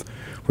large booth.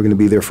 We're going to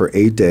be there for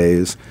 8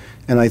 days.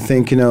 And I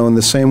think, in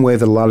the same way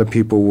that a lot of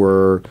people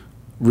were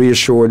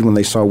reassured when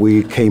they saw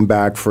we came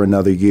back for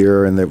another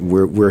year and that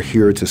we're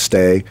here to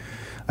stay,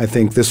 I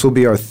think this will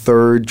be our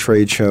third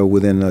trade show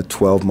within a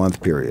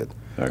 12-month period.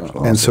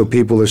 Excellent. And so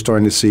people are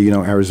starting to see,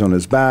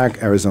 Arizona's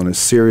back, Arizona's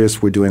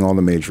serious, we're doing all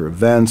the major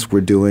events,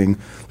 we're doing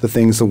the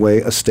things the way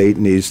a state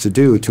needs to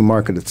do to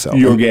market itself.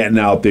 You're getting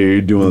out there,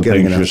 you're doing the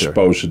things you're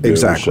supposed to do.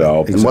 Exactly.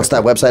 And what's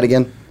that website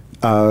again?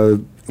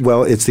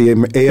 Well, it's the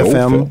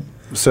AFM.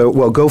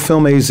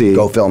 GoFilmAZ.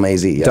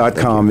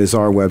 GoFilmAZ.com is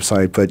our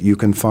website, but you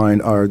can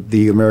find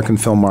the American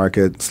Film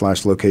Market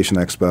 / Location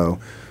Expo.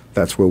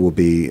 That's where we'll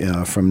be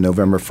from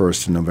November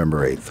 1st to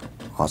November 8th.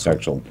 Awesome.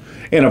 Excellent.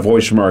 And if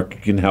Voice America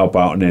can help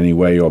out in any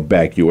way or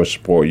back you or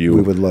support you,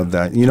 we would love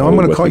that. I'm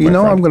going to call you.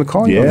 I'm going to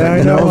call you. Yeah,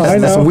 I know.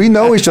 Listen, we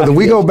know each other.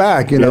 We go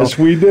back. Yes,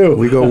 we do.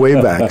 We go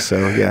way back.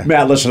 So yeah.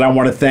 Matt, listen, I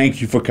want to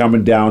thank you for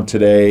coming down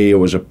today. It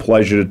was a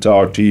pleasure to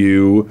talk to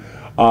you.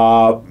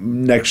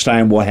 Next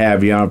time we'll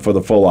have you on for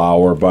the full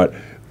hour, but.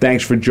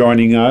 Thanks for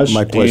joining us.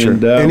 My pleasure.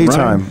 And,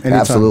 anytime.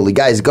 Absolutely.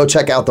 Guys, go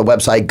check out the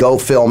website,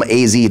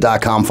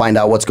 gofilmaz.com. Find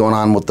out what's going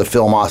on with the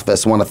film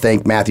office. I want to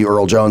thank Matthew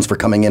Earl Jones for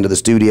coming into the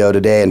studio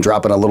today and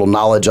dropping a little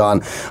knowledge on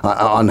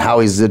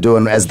how he's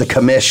doing as the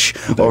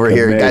commish over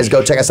here. Guys,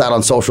 go check us out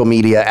on social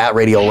media, at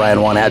Radio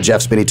Ryan 1, at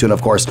Jeff Spinney Tune,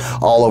 of course,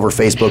 all over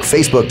Facebook,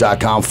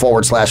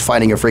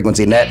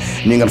 facebook.com/findingyourfrequency.net.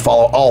 And you can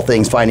follow all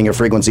things Finding Your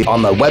Frequency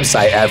on the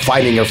website at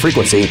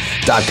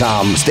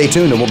findingyourfrequency.com. Stay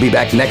tuned, and we'll be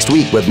back next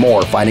week with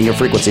more Finding Your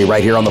Frequency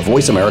right here on the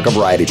Voice America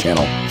Variety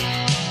Channel.